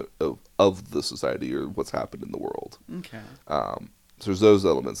what's in of the society or what's happened in the world. Okay. So there's those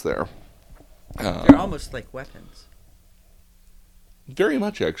elements there. They're almost like weapons. Very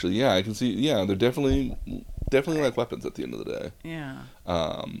much, actually. Yeah, I can see. Yeah, they're definitely like weapons at the end of the day. Yeah.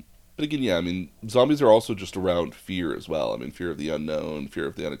 But again, yeah, I mean, zombies are also just around fear as well. I mean, fear of the unknown, fear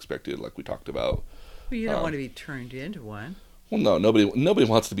of the unexpected, like we talked about. Well, you don't want to be turned into one. Well, no, nobody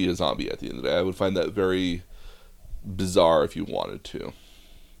wants to be a zombie at the end of the day. I would find that very bizarre if you wanted to.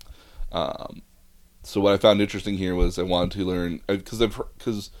 So what I found interesting here was I wanted to learn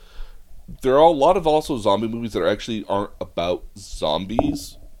because there are a lot of also zombie movies that aren't about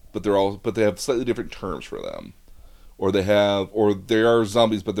zombies, but they have slightly different terms for them, or they are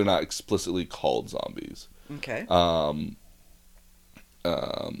zombies, but they're not explicitly called zombies. Okay.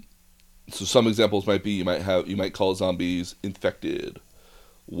 So some examples might be you might call zombies infected,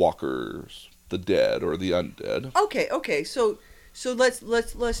 walkers, the dead, or the undead. Okay. So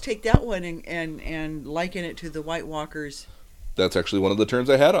let's take that one and liken it to the White Walkers. That's actually one of the terms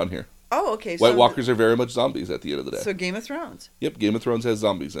I had on here. Oh, okay. White Walkers are very much zombies at the end of the day. So Game of Thrones. Yep, Game of Thrones has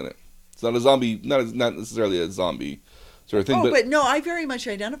zombies in it. It's not a zombie, not necessarily a zombie sort of thing. But no, I very much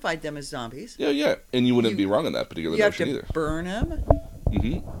identified them as zombies. Yeah, and you wouldn't be wrong in that particular notion either. You have to burn them.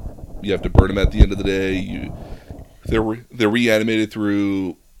 Mm-hmm. You have to burn them at the end of the day. They're reanimated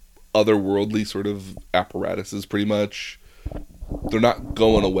through otherworldly sort of apparatuses, pretty much. They're not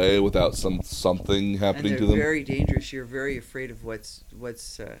going away without something happening to them. They're very dangerous. You're very afraid of what's.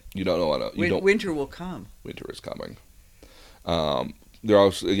 You don't know. Winter will come. Winter is coming. They're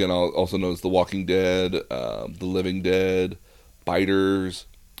also known as the Walking Dead, the Living Dead, Biters,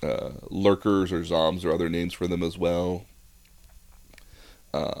 Lurkers or Zombs are other names for them as well.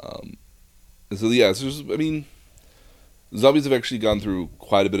 Zombies have actually gone through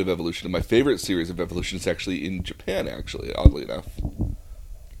quite a bit of evolution, and my favorite series of evolution is actually in Japan. Actually, oddly enough,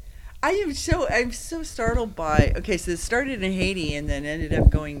 I'm so startled by. Okay, so it started in Haiti and then ended up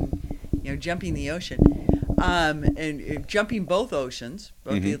going, jumping the ocean, and jumping both oceans,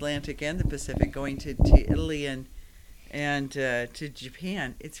 both the Atlantic and the Pacific, going to Italy and to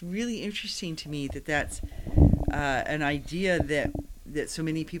Japan. It's really interesting to me that's an idea that so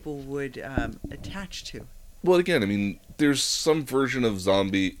many people would attach to. Well, again, I mean, there's some version of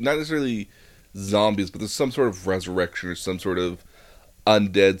zombie, not necessarily zombies, but there's some sort of resurrection or some sort of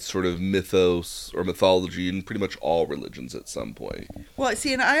undead sort of mythos or mythology in pretty much all religions at some point. Well,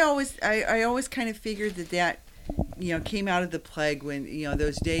 see, and I always kind of figured that came out of the plague when,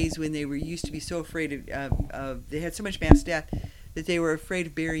 those days when they used to be so afraid of they had so much mass death that they were afraid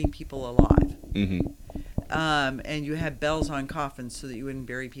of burying people alive. Mm-hmm. And you had bells on coffins so that you wouldn't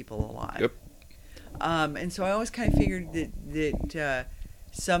bury people alive. Yep. And so I always kind of figured that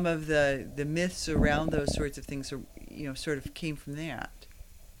some of the myths around those sorts of things sort of came from that.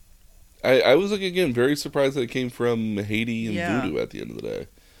 I was again very surprised that it came from Haiti and voodoo at the end of the day.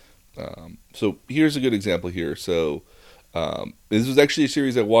 So here's a good example here. So this was actually a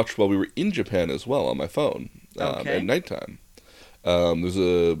series I watched while we were in Japan as well on my phone at nighttime. There's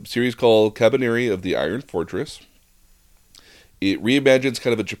a series called Kabaneri of the Iron Fortress. It reimagines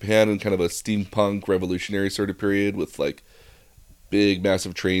kind of a Japan and kind of a steampunk revolutionary sort of period with like big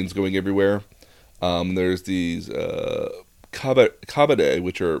massive trains going everywhere. There's these kabare,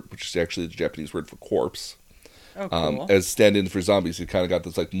 which is actually the Japanese word for corpse. Oh, cool. As stand-in for zombies. You kind of got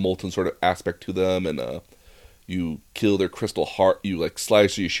this like molten sort of aspect to them, and you kill their crystal heart. You like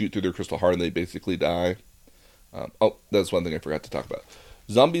slice or you shoot through their crystal heart, and they basically die. That's one thing I forgot to talk about.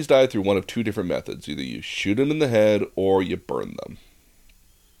 Zombies die through one of two different methods. Either you shoot them in the head or you burn them.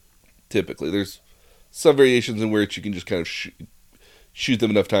 Typically. There's some variations in which you can just kind of shoot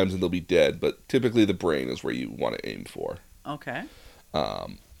them enough times and they'll be dead, but typically the brain is where you want to aim for. Okay.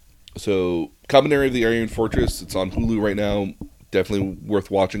 So, Kabaneri of the Iron Fortress, it's on Hulu right now. Definitely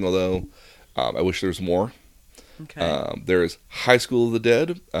worth watching, although I wish there was more. Okay. There's High School of the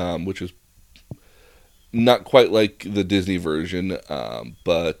Dead, which is not quite like the Disney version,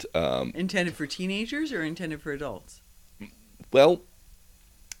 but... intended for teenagers or intended for adults? Well,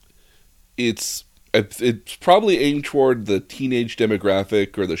 it's probably aimed toward the teenage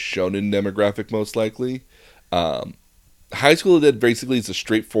demographic or the shonen demographic, most likely. High School of the Dead basically is a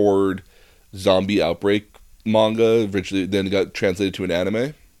straightforward zombie outbreak manga, originally then got translated to an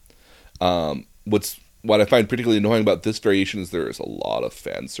anime. What I find particularly annoying about this variation is there is a lot of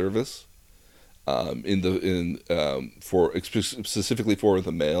fan service. Specifically for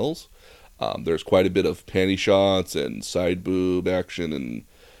the males, there's quite a bit of panty shots and side boob action,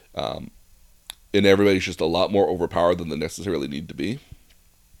 and everybody's just a lot more overpowered than they necessarily need to be.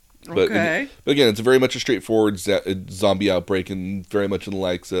 But again, it's very much a straightforward zombie outbreak, and very much in the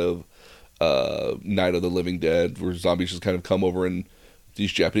likes of Night of the Living Dead, where zombies just kind of come over, and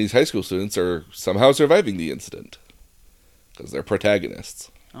these Japanese high school students are somehow surviving the incident because they're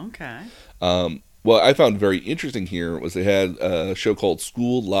protagonists. Okay. what I found very interesting here was they had a show called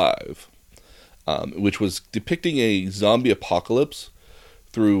School Live, which was depicting a zombie apocalypse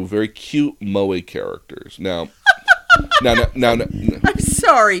through very cute moe characters. Now, I'm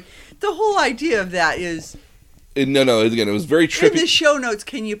sorry. The whole idea of that is... No. Again, it was very trippy. In the show notes,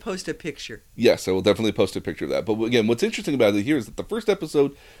 can you post a picture? Yes, I will definitely post a picture of that. But again, what's interesting about it here is that the first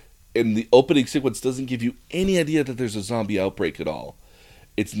episode in the opening sequence doesn't give you any idea that there's a zombie outbreak at all.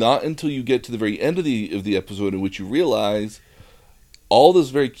 It's not until you get to the very end of the episode in which you realize all this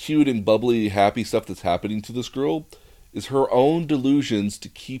very cute and bubbly, happy stuff that's happening to this girl is her own delusions to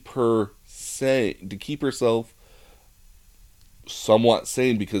keep her sane, to keep herself somewhat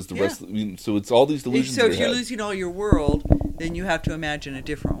sane, because the rest. So it's all these delusions. So if you're losing all your world, then you have to imagine a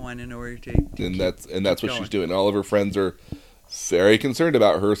different one in order to that's what she's doing. All of her friends are very concerned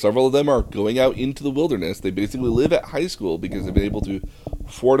about her. Several of them are going out into the wilderness. They basically live at high school because they've been able to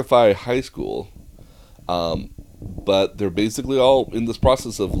fortify high school. But they're basically all in this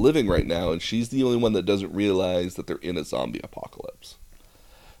process of living right now, and she's the only one that doesn't realize that they're in a zombie apocalypse.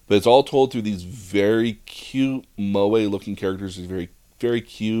 But it's all told through these very cute moe-looking characters. These very, very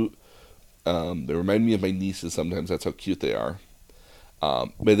cute. They remind me of my nieces sometimes. That's how cute they are.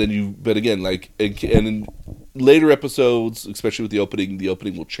 But again, like, and in later episodes, especially with the opening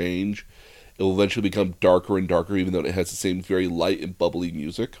will change. It will eventually become darker and darker, even though it has the same very light and bubbly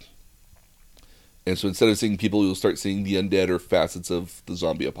music. And so instead of seeing people, you'll start seeing the undead or facets of the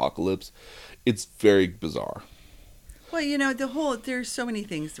zombie apocalypse. It's very bizarre. Well, there's so many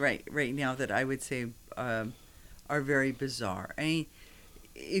things right now that I would say are very bizarre. I mean,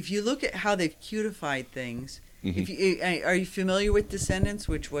 if you look at how they've cutified things, are you familiar with Descendants,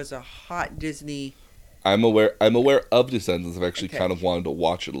 which was a hot Disney? I'm aware of Descendants. I've actually kind of wanted to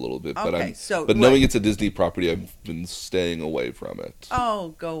watch it a little bit, but knowing it's a Disney property, I've been staying away from it.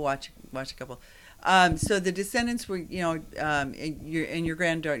 Oh, go watch a couple. So the Descendants were, and your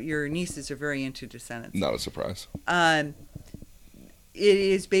granddaughter, your nieces are very into Descendants. Not a surprise. It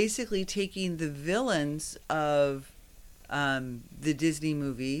is basically taking the villains of the Disney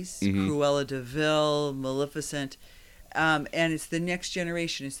movies, Cruella de Vil, Maleficent, and it's the next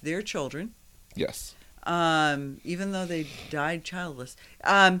generation. It's their children. Yes. Even though they died childless.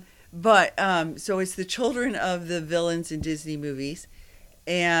 So it's the children of the villains in Disney movies.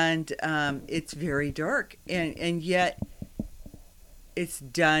 And it's very dark, and yet it's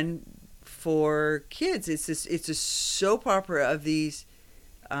done for kids. It's a soap opera of these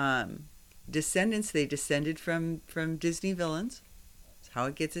descendants. They descended from Disney villains. That's how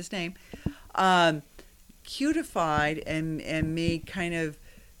it gets its name. Cutified and made kind of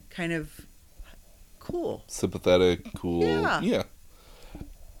cool, sympathetic, cool. Yeah.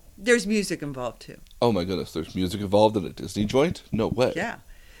 There's music involved too. Oh my goodness, there's music involved in a Disney joint? No way. Yeah.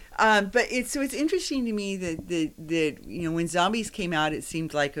 But it's interesting to me that when Zombies came out, it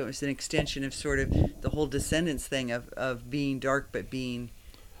seemed like it was an extension of sort of the whole Descendants thing of being dark but being...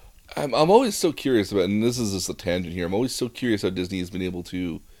 I'm always so curious about, and this is just a tangent here, I'm always so curious how Disney has been able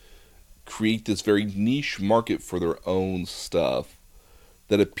to create this very niche market for their own stuff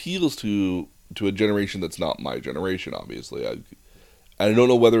that appeals to a generation that's not my generation, obviously. I don't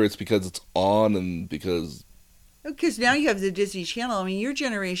know whether it's because it's on and because now you have the Disney Channel. I mean, your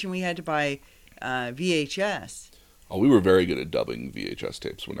generation, we had to buy VHS. Oh, we were very good at dubbing VHS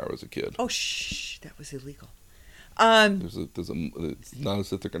tapes when I was a kid. Oh, shh, that was illegal. It's not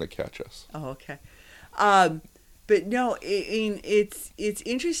as if they're going to catch us. Oh, okay. But no, it's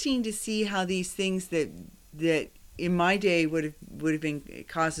interesting to see how these things that in my day would have been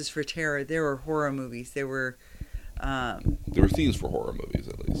causes for terror. There were horror movies. There were themes for horror movies,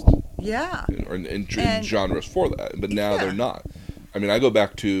 at least. Yeah. And genres for that, but now they're not. I mean, I go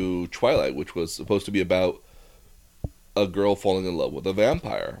back to Twilight, which was supposed to be about a girl falling in love with a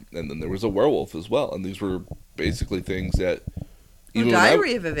vampire, and then there was a werewolf as well, and these were basically things that...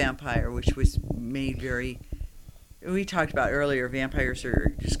 Diary of a Vampire, which was made very... We talked about earlier, vampires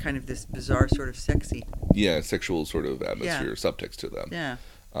are just kind of this bizarre sort of sexy... Yeah, sexual sort of atmosphere, subtext to them. Yeah.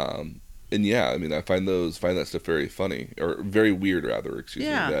 And yeah, I mean, I find that stuff very funny, or very weird, rather. Excuse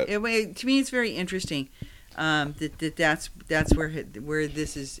me. Yeah, to me, it's very interesting that's where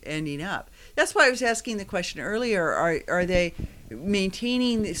this is ending up. That's why I was asking the question earlier: are they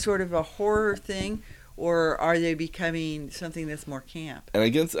maintaining sort of a horror thing, or are they becoming something that's more camp?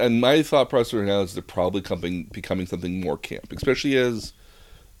 And my thought process right now is they're probably becoming something more camp, especially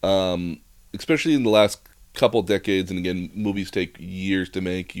in the last couple decades, and again, movies take years to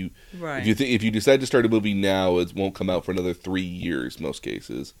make. If you decide to start a movie now, it won't come out for another 3 years, most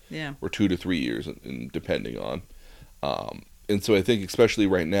cases. Yeah. Or 2 to 3 years, and depending on. And so I think, especially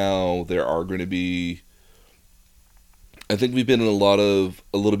right now, there are going to be. I think we've been in a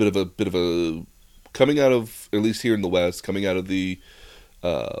little bit of a coming out of, at least here in the West, coming out of the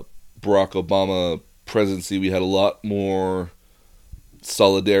Barack Obama presidency. We had a lot more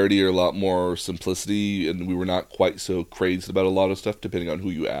solidarity or a lot more simplicity, and we were not quite so crazed about a lot of stuff, depending on who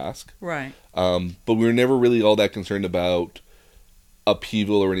you ask. Right. But we were never really all that concerned about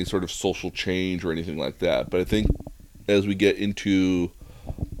upheaval or any sort of social change or anything like that. But I think as we get into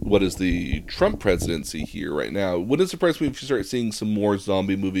what is the Trump presidency here right now, wouldn't it surprise me if you start seeing some more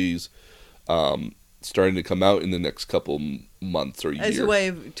zombie movies starting to come out in the next couple months or years. As a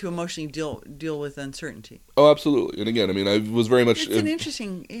way to emotionally deal with uncertainty. Oh, absolutely. And again, I mean, I was very much... It's an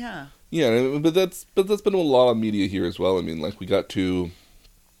interesting, yeah. Yeah, but that's been a lot of media here as well. I mean, like, we got to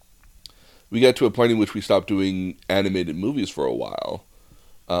a point in which we stopped doing animated movies for a while.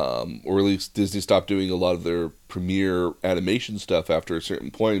 Or at least Disney stopped doing a lot of their premiere animation stuff after a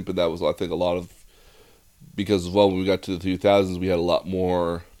certain point, but that was, I think, a lot of... Because, well, when we got to the 2000s, we had a lot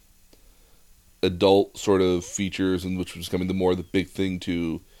more adult sort of features, and which was becoming the big thing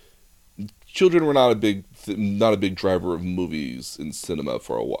to... Children were not a big driver of movies in cinema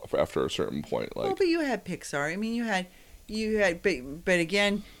for a while, after a certain point. Like, well, but you had Pixar. I mean, you had, but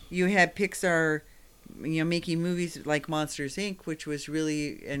again, you had Pixar, making movies like Monsters Inc., which was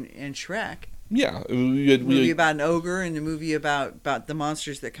really, and Shrek. Yeah, we had movie about an ogre and a movie about the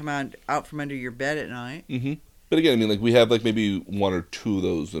monsters that come out from under your bed at night. Mm-hmm. But again, I mean, like, we have like maybe one or two of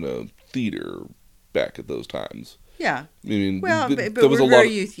those in a theater back at those times. Yeah. I mean, well, but there was we're a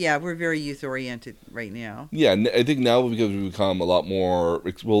very lot. Yeah, we're very youth oriented right now. Yeah, I think now because we've become a lot more.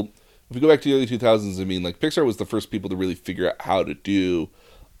 Well, if we go back to the early 2000s, I mean, like, Pixar was the first people to really figure out how to do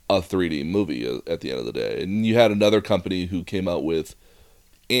a 3D movie at the end of the day, and you had another company who came out with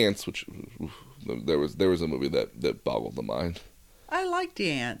Ants, which there was a movie that boggled the mind. I liked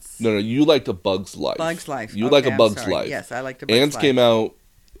Ants. No, you liked A Bug's Life. Bug's Life. You like A Bug's Life. Yes, I liked A Bug's Life. Ants came out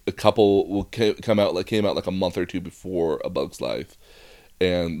came out like a month or two before A Bug's Life,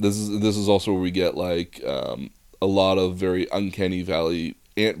 and this is also where we get like a lot of very uncanny valley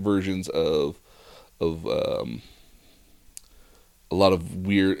ant versions of a lot of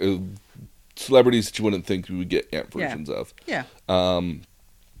weird celebrities that you wouldn't think we would get ant versions of. Yeah.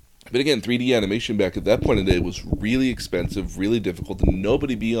 But again, 3D animation back at that point in the day was really expensive, really difficult, and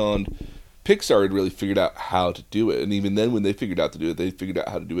nobody beyond Pixar had really figured out how to do it. And even then, when they figured out to do it, they figured out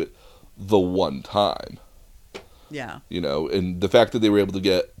how to do it the one time. Yeah. And the fact that they were able to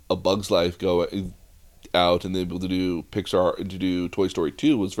get A Bug's Life go out and they were able to do Pixar and to do Toy Story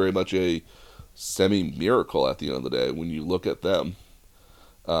 2 was very much a semi-miracle at the end of the day when you look at them.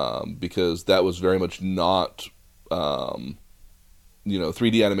 Because that was very much not...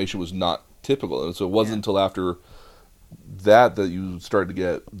 3D animation was not typical. And so it wasn't until after that you started to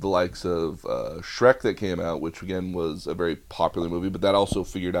get the likes of Shrek that came out, which again was a very popular movie, but that also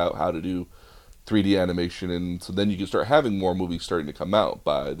figured out how to do 3D animation, and so then you could start having more movies starting to come out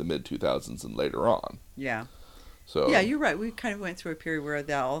by the mid-2000s and later on. Yeah. So yeah, you're right. We kind of went through a period where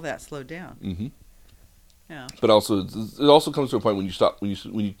all that slowed down. Mm-hmm. Yeah. But also, it also comes to a point when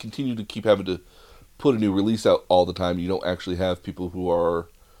you continue to keep having to put a new release out all the time. You don't actually have people who are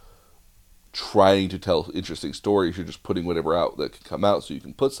trying to tell interesting stories. You're just putting whatever out that can come out so you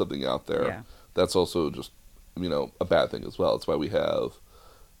can put something out there. Yeah. That's also just, a bad thing as well. That's why we have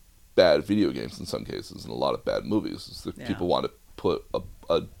bad video games in some cases and a lot of bad movies. Is that people want to put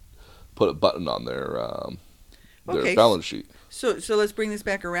a button on their balance sheet. So let's bring this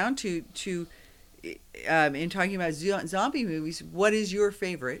back around to in talking about zombie movies. What is your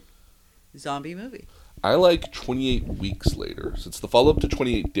favorite zombie movie? I like 28 Weeks Later. So it's the follow-up to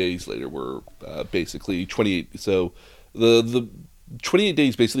 28 Days Later, where basically 28... So the 28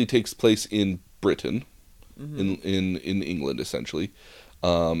 Days basically takes place in Britain, in England, essentially.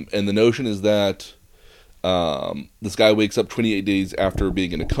 And the notion is that this guy wakes up 28 days after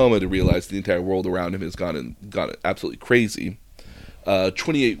being in a coma to realize the entire world around him has gone absolutely crazy.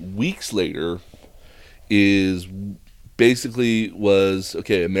 28 Weeks Later is basically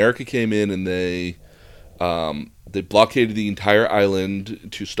America came in and they blockaded the entire island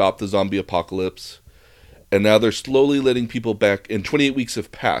to stop the zombie apocalypse, and now they're slowly letting people back, and 28 weeks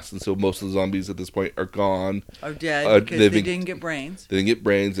have passed, and so most of the zombies at this point are gone. Are dead because they didn't get brains. They didn't get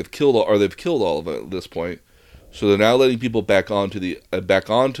brains. They've killed all of them at this point. So they're now letting people back onto the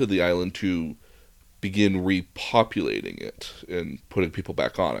island to begin repopulating it and putting people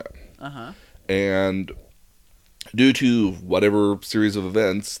back on it. Uh-huh. And due to whatever series of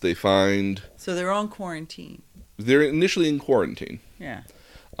events, they find... So they're on quarantine. They're initially in quarantine. Yeah.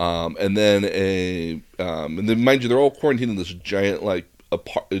 And then mind you, they're all quarantined in this giant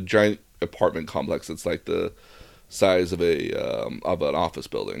giant apartment complex that's like the size of an office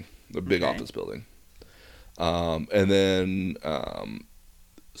building, a big Okay. office building. And then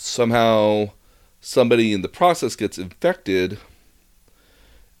somehow somebody in the process gets infected,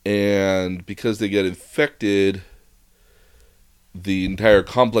 and because they get infected, the entire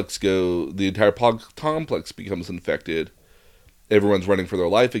complex becomes infected. Everyone's running for their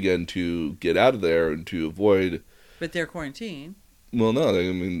life again to get out of there and to avoid. But they're quarantined. Well, no,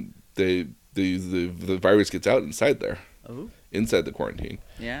 I mean the virus gets out inside there, Oh. inside the quarantine.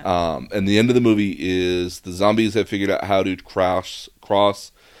 Yeah. And the end of the movie is the zombies have figured out how to cross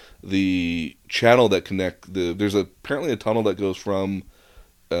the channel that there's apparently a tunnel that goes from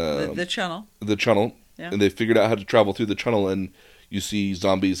The channel. the tunnel, Yeah. and they figured out how to travel through the tunnel, and you see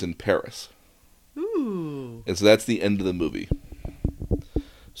zombies in Paris. Ooh. And so that's the end of the movie.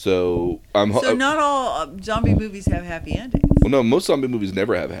 So So not all zombie movies have happy endings. well, no, most zombie movies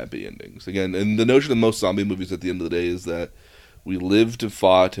never have happy endings. Again, and the notion of most zombie movies at the end of the day is that we lived and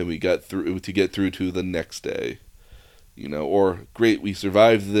fought and we got through to get through to the next day. Or great, we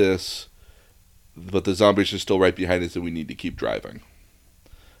survived this, but the zombies are still right behind us and we need to keep driving.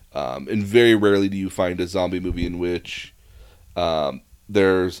 And very rarely do you find a zombie movie in which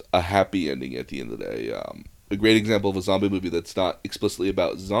there's a happy ending at the end of the day. A great example of a zombie movie that's not explicitly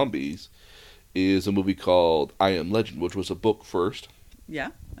about zombies is a movie called I Am Legend, which was a book first.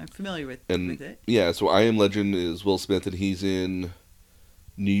 Yeah, I'm familiar with And it. yeah, so I Am Legend is Will Smith, and he's in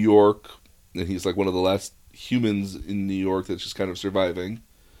New York, and he's like one of the last humans in New York that's just kind of surviving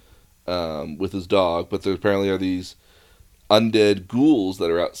with his dog. But there apparently are these undead ghouls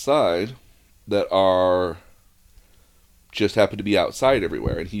that are outside that are just happen to be outside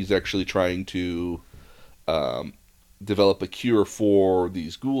everywhere, and he's actually trying to develop a cure for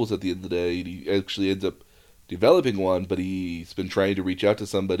these ghouls at the end of the day. He actually ends up developing one, but he's been trying to reach out to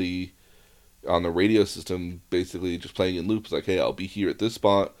somebody on the radio system, basically just playing in loops, like, hey, I'll be here at this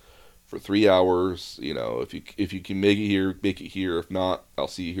spot for 3 hours. If you can make it here, make it here. If not, I'll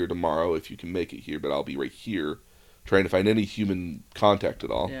see you here tomorrow if you can make it here, but I'll be right here, trying to find any human contact at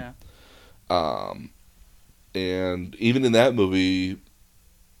all. Yeah. And even in that movie,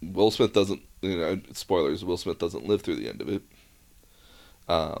 Will Smith doesn't, spoilers, Will Smith doesn't live through the end of it.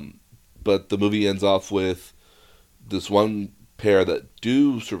 But the movie ends off with this one pair that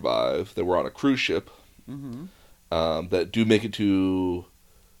do survive, that were on a cruise ship, Mm-hmm. that do make it to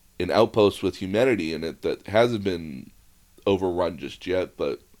an outpost with humanity in it that hasn't been overrun just yet,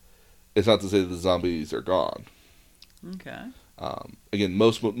 but it's not to say that the zombies are gone. Okay. Again,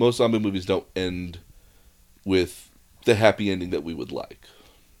 most zombie movies don't end with the happy ending that we would like.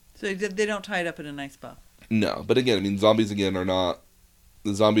 So they don't tie it up in a nice bow. No, but again, I mean, zombies again are not.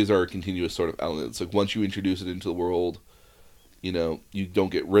 The zombies are a continuous sort of element. It's like once you introduce it into the world, you don't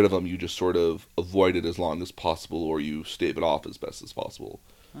get rid of them. You just sort of avoid it as long as possible, or you stave it off as best as possible.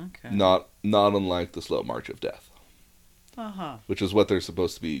 Okay. Not unlike the slow march of death, Uh-huh. which is what they're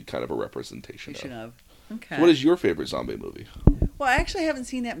supposed to be kind of a representation of. Okay. So what is your favorite zombie movie? Well, I actually haven't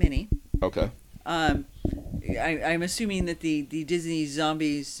seen that many. Okay. I'm assuming that the Disney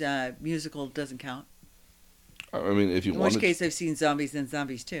Zombies musical doesn't count. I mean, if you In want which case, I've seen Zombies and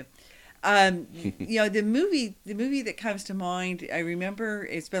Zombies too. The movie that comes to mind, I remember,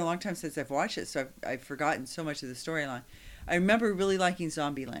 it's been a long time since I've watched it, so I've forgotten so much of the storyline. I remember really liking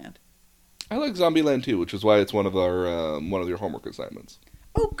Zombieland. I like Zombieland too, which is why it's one of your homework assignments.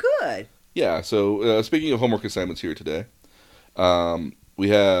 Oh, good. Yeah, so speaking of homework assignments here today, we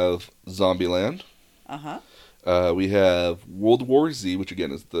have Zombieland. Uh-huh. We have World War Z, which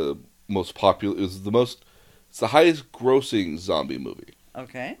again is the most popular, it's the highest grossing zombie movie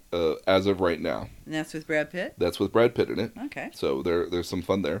Okay. as of right now. And that's with Brad Pitt? That's with Brad Pitt in it. Okay. So there's some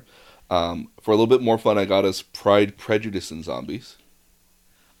fun there. For a little bit more fun, I got us Pride, Prejudice, and Zombies.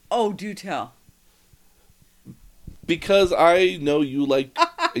 Oh, do tell. Because I know you like...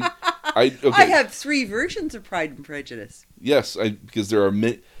 I have 3 versions of Pride and Prejudice. Yes, because there are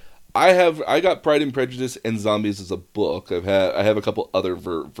many... I got Pride and Prejudice and Zombies as a book. I have a couple other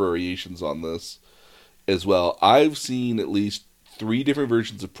variations on this as well. I've seen at least 3 different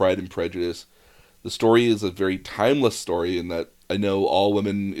versions of Pride and Prejudice. The story is a very timeless story in that I know all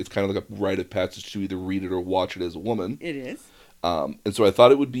women, it's kind of like a rite of passage to either read it or watch it as a woman. It is. And so I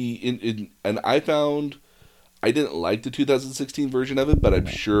thought it would be and I found I didn't like the 2016 version of it, but I'm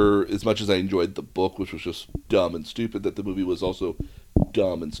sure as much as I enjoyed the book, which was just dumb and stupid, that the movie was also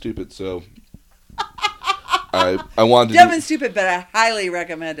dumb and stupid. So I wanted Dumb and stupid, but I highly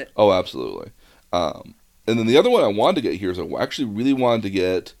recommend it. Oh, absolutely. And And then the other one I wanted to get here is I actually really wanted to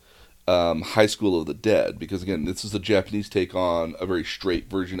get High School of the Dead, because again, this is a Japanese take on a very straight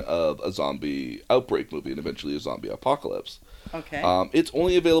version of a zombie outbreak movie and eventually a zombie apocalypse. Okay. It's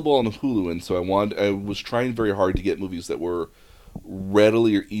only available on Hulu, and so I was trying very hard to get movies that were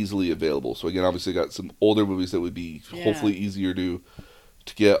readily or easily available. So again, obviously, I got some older movies that would be hopefully easier to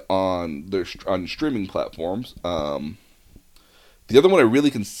get on on streaming platforms. The other one I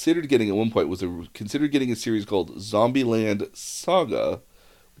really considered getting at one point was considered getting a series called Zombieland Saga,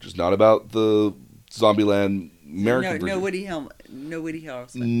 which is not about the Zombieland American version. No Woody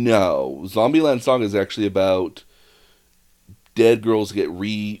Harrelson. No, Zombieland Saga is actually about dead girls get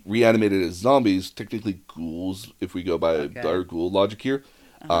reanimated as zombies, technically ghouls, if we go by our ghoul logic here,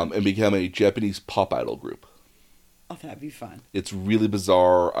 and become a Japanese pop idol group. Oh, that'd be fun. It's really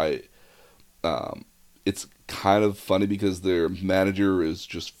bizarre. It's kind of funny because their manager is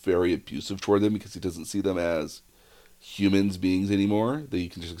just very abusive toward them because he doesn't see them as humans beings anymore. He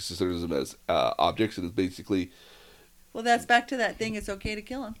can just consider them as objects, and it's basically... Well, that's back to that thing. It's okay to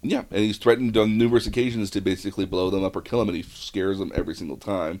kill him. Yeah, and he's threatened on numerous occasions to basically blow them up or kill them, and he scares them every single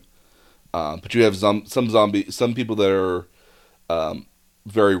time. But you have some people that are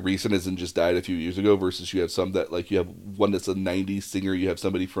very recent, as in just died a few years ago, versus you have some that, like, you have one that's a 90s singer, you have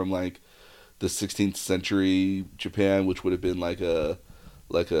somebody from, like, the 16th century Japan, which would have been like a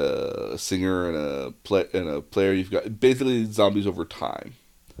singer and a player. You've got basically zombies over time.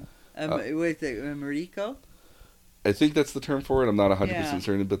 With Mariko? I think that's the term for it. I'm not 100%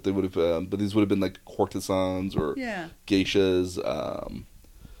 certain, but they would have. But these would have been like courtesans or geishas.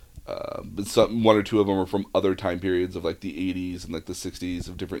 But one or two of them are from other time periods of like the 80s and like the 60s,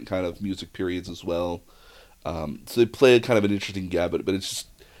 of different kind of music periods as well. So they play a kind of an interesting gambit, but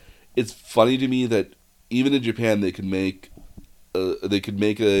it's funny to me that even in Japan they could make an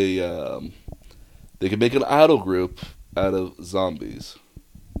idol group out of zombies.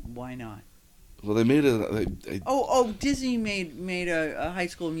 Why not? Well, they made Disney made a High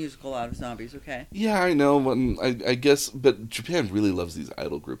School Musical out of zombies. Okay. Yeah, I know. I guess, but Japan really loves these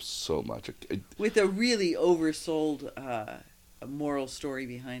idol groups so much. With a really oversold moral story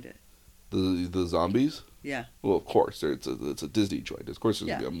behind it. The zombies. Yeah. Well, of course, it's a Disney joint. Of course, there's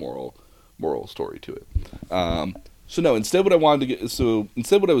gonna be a moral story to it. So no, instead what I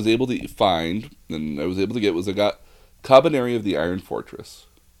was able to find and I was able to get was I got Kabaneri of the Iron Fortress.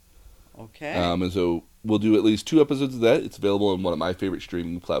 Okay. And so we'll do at least 2 episodes of that. It's available on one of my favorite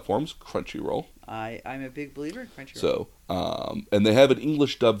streaming platforms, Crunchyroll. I'm a big believer in Crunchyroll. So, and they have an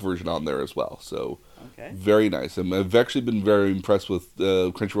English dub version on there as well. So, very nice. And I've actually been very impressed with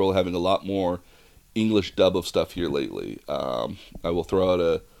Crunchyroll having a lot more English dub of stuff here lately. I will throw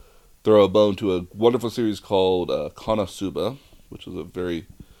a bone to a wonderful series called Konosuba, which is a very,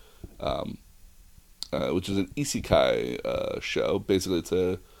 which is an isekai show. Basically, it's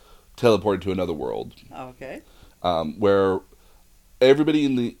a teleported to another world. Okay. Where everybody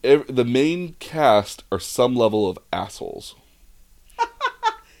in the main cast are some level of assholes.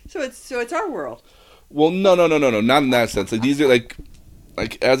 So it's our world. Well, no, not in that sense. Like, these are like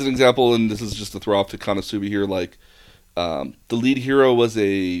as an example, and this is just to throw off to Konosuba here. Like, the lead hero was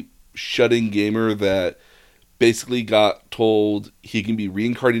a shut-in gamer that basically got told he can be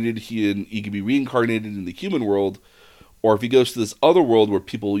reincarnated. He can be reincarnated in the human world, or if he goes to this other world where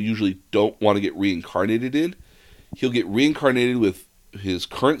people usually don't want to get reincarnated in, he'll get reincarnated with his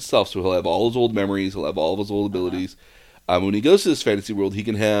current self. So he'll have all his old memories. He'll have all of his old abilities. When he goes to this fantasy world, he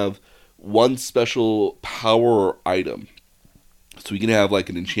can have one special power or item. So he can have like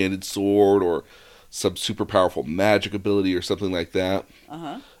an enchanted sword or some super powerful magic ability or something like that.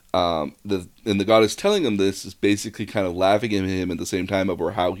 And the goddess telling him this is basically kind of laughing at him at the same time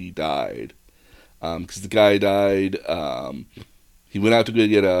over how he died. Because the guy died. He went out to go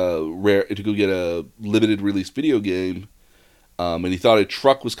get a limited release video game, and he thought a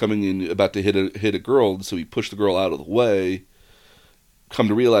truck was coming in about to hit a girl, so he pushed the girl out of the way. Come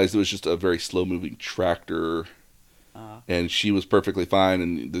to realize it was just a very slow moving tractor, and she was perfectly fine,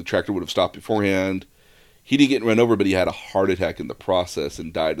 and the tractor would have stopped beforehand. He didn't get run over, but he had a heart attack in the process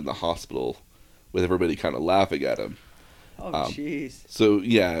and died in the hospital, with everybody kind of laughing at him. Oh, jeez. So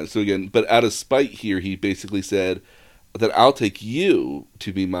again, but out of spite here, he basically said that I'll take you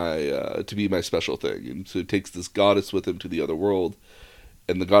to be my special thing, and so he takes this goddess with him to the other world,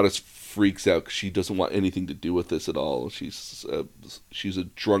 and the goddess freaks out because she doesn't want anything to do with this at all. She's a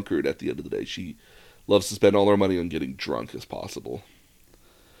drunkard at the end of the day. She loves to spend all her money on getting drunk as possible.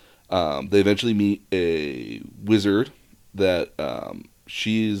 They eventually meet a wizard that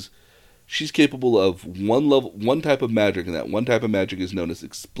she's capable of one type of magic, and that one type of magic is known as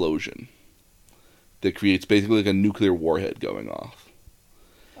explosion. that creates basically like a nuclear warhead going off.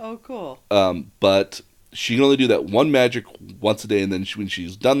 Oh, cool. But she can only do that one magic once a day, and then when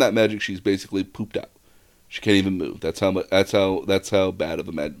she's done that magic, she's basically pooped out. She can't even move. That's how bad of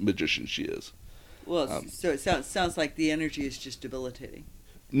a magician she is. Well, so it sounds like the energy is just debilitating.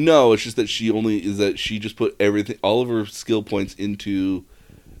 No, it's just that she just put everything, all of her skill points into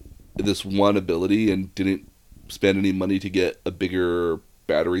this one ability and didn't spend any money to get a bigger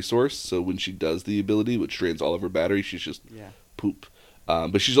battery source. So when she does the ability, which drains all of her battery, she's just poop.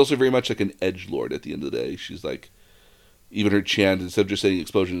 But she's also very much like an edgelord at the end of the day. She's like, even her chant, instead of just saying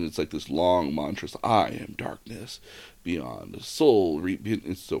explosion, it's like this long mantra. I am darkness, beyond the soul,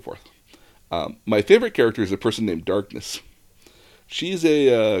 and so forth. My favorite character is a person named Darkness. She's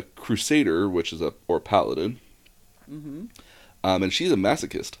a crusader, or paladin. Mm-hmm. And she's a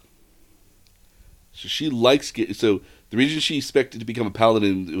masochist. So she likes so the reason she expected to become a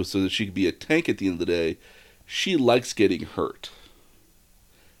paladin was so that she could be a tank at the end of the day. She likes getting hurt.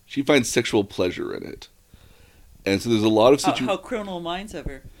 She finds sexual pleasure in it. And so there's a lot of how Criminal Minds of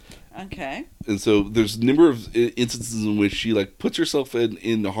her. Okay. And so there's a number of instances in which she like puts herself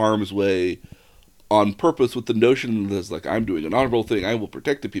in harm's way on purpose with the notion that it's like, I'm doing an honorable thing. I will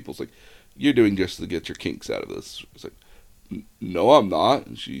protect the people. It's like, you're doing just to get your kinks out of this. It's like, no, I'm not.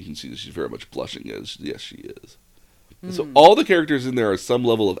 And you can see that she's very much blushing. Yes, she is. And so all the characters in there are some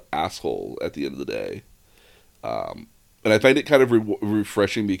level of asshole at the end of the day. And I find it kind of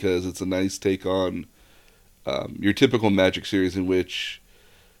refreshing because it's a nice take on your typical Magic series in which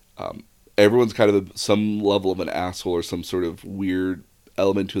everyone's kind of some level of an asshole or some sort of weird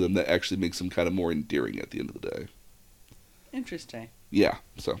element to them that actually makes them kind of more endearing at the end of the day. Interesting. Yeah,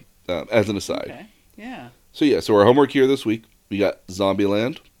 so as an aside. Okay, yeah. So our homework here this week, we got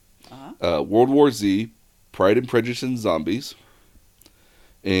Zombieland, World War Z, Pride and Prejudice and Zombies,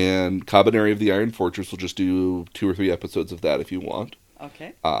 and Cabaneri of the Iron Fortress. We'll just do 2 or 3 episodes of that if you want.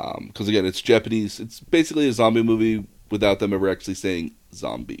 Okay. Because again, it's Japanese. It's basically a zombie movie without them ever actually saying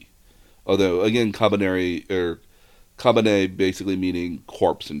zombie. Although, again, Kabane basically meaning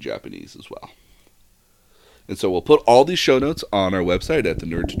corpse in Japanese as well. And so we'll put all these show notes on our website at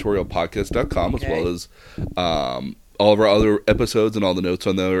thenerdtutorialpodcast.com, as well as all of our other episodes and all the notes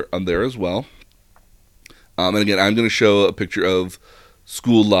on there as well. And again, I'm going to show a picture of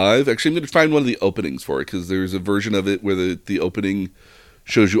School Live. Actually, I'm going to find one of the openings for it, because there's a version of it where the opening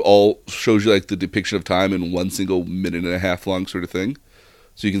shows you like the depiction of time in one single minute and a half long sort of thing.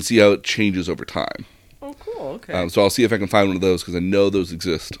 So you can see how it changes over time. Oh, cool. Okay. So I'll see if I can find one of those, because I know those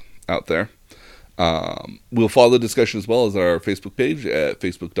exist out there. We'll follow the discussion as well as our Facebook page at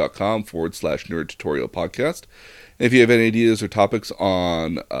facebook.com/Nerd Tutorial Podcast. And if you have any ideas or topics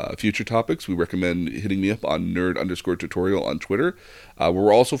on future topics, we recommend hitting me up on nerd_tutorial on Twitter.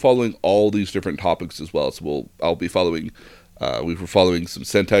 We're also following all these different topics as well. So I'll be following, we were following some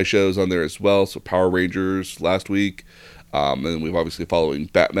Sentai shows on there as well. So Power Rangers last week. And we've obviously following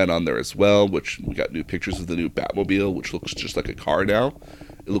Batman on there as well, which we got new pictures of the new Batmobile, which looks just like a car now.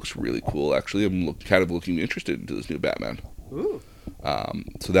 It looks really cool, actually. I'm kind of looking interested into this new Batman. Ooh.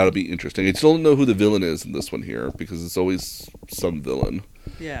 So that'll be interesting. I still don't know who the villain is in this one here, because it's always some villain.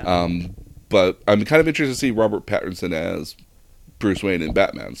 Yeah. But I'm kind of interested to see Robert Pattinson as Bruce Wayne in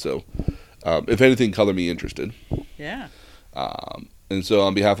Batman. So, if anything, color me interested. Yeah. And so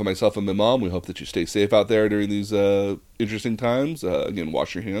on behalf of myself and my mom, we hope that you stay safe out there during these interesting times. Again,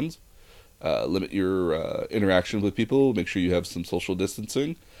 wash your hands. Limit your interaction with people. Make sure you have some social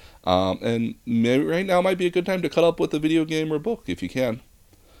distancing. And maybe right now might be a good time to cut up with a video game or book if you can.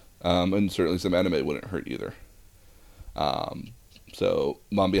 And certainly some anime wouldn't hurt either. So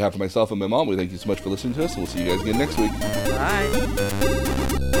on behalf of myself and my mom, we thank you so much for listening to us, and we'll see you guys again next week. Bye.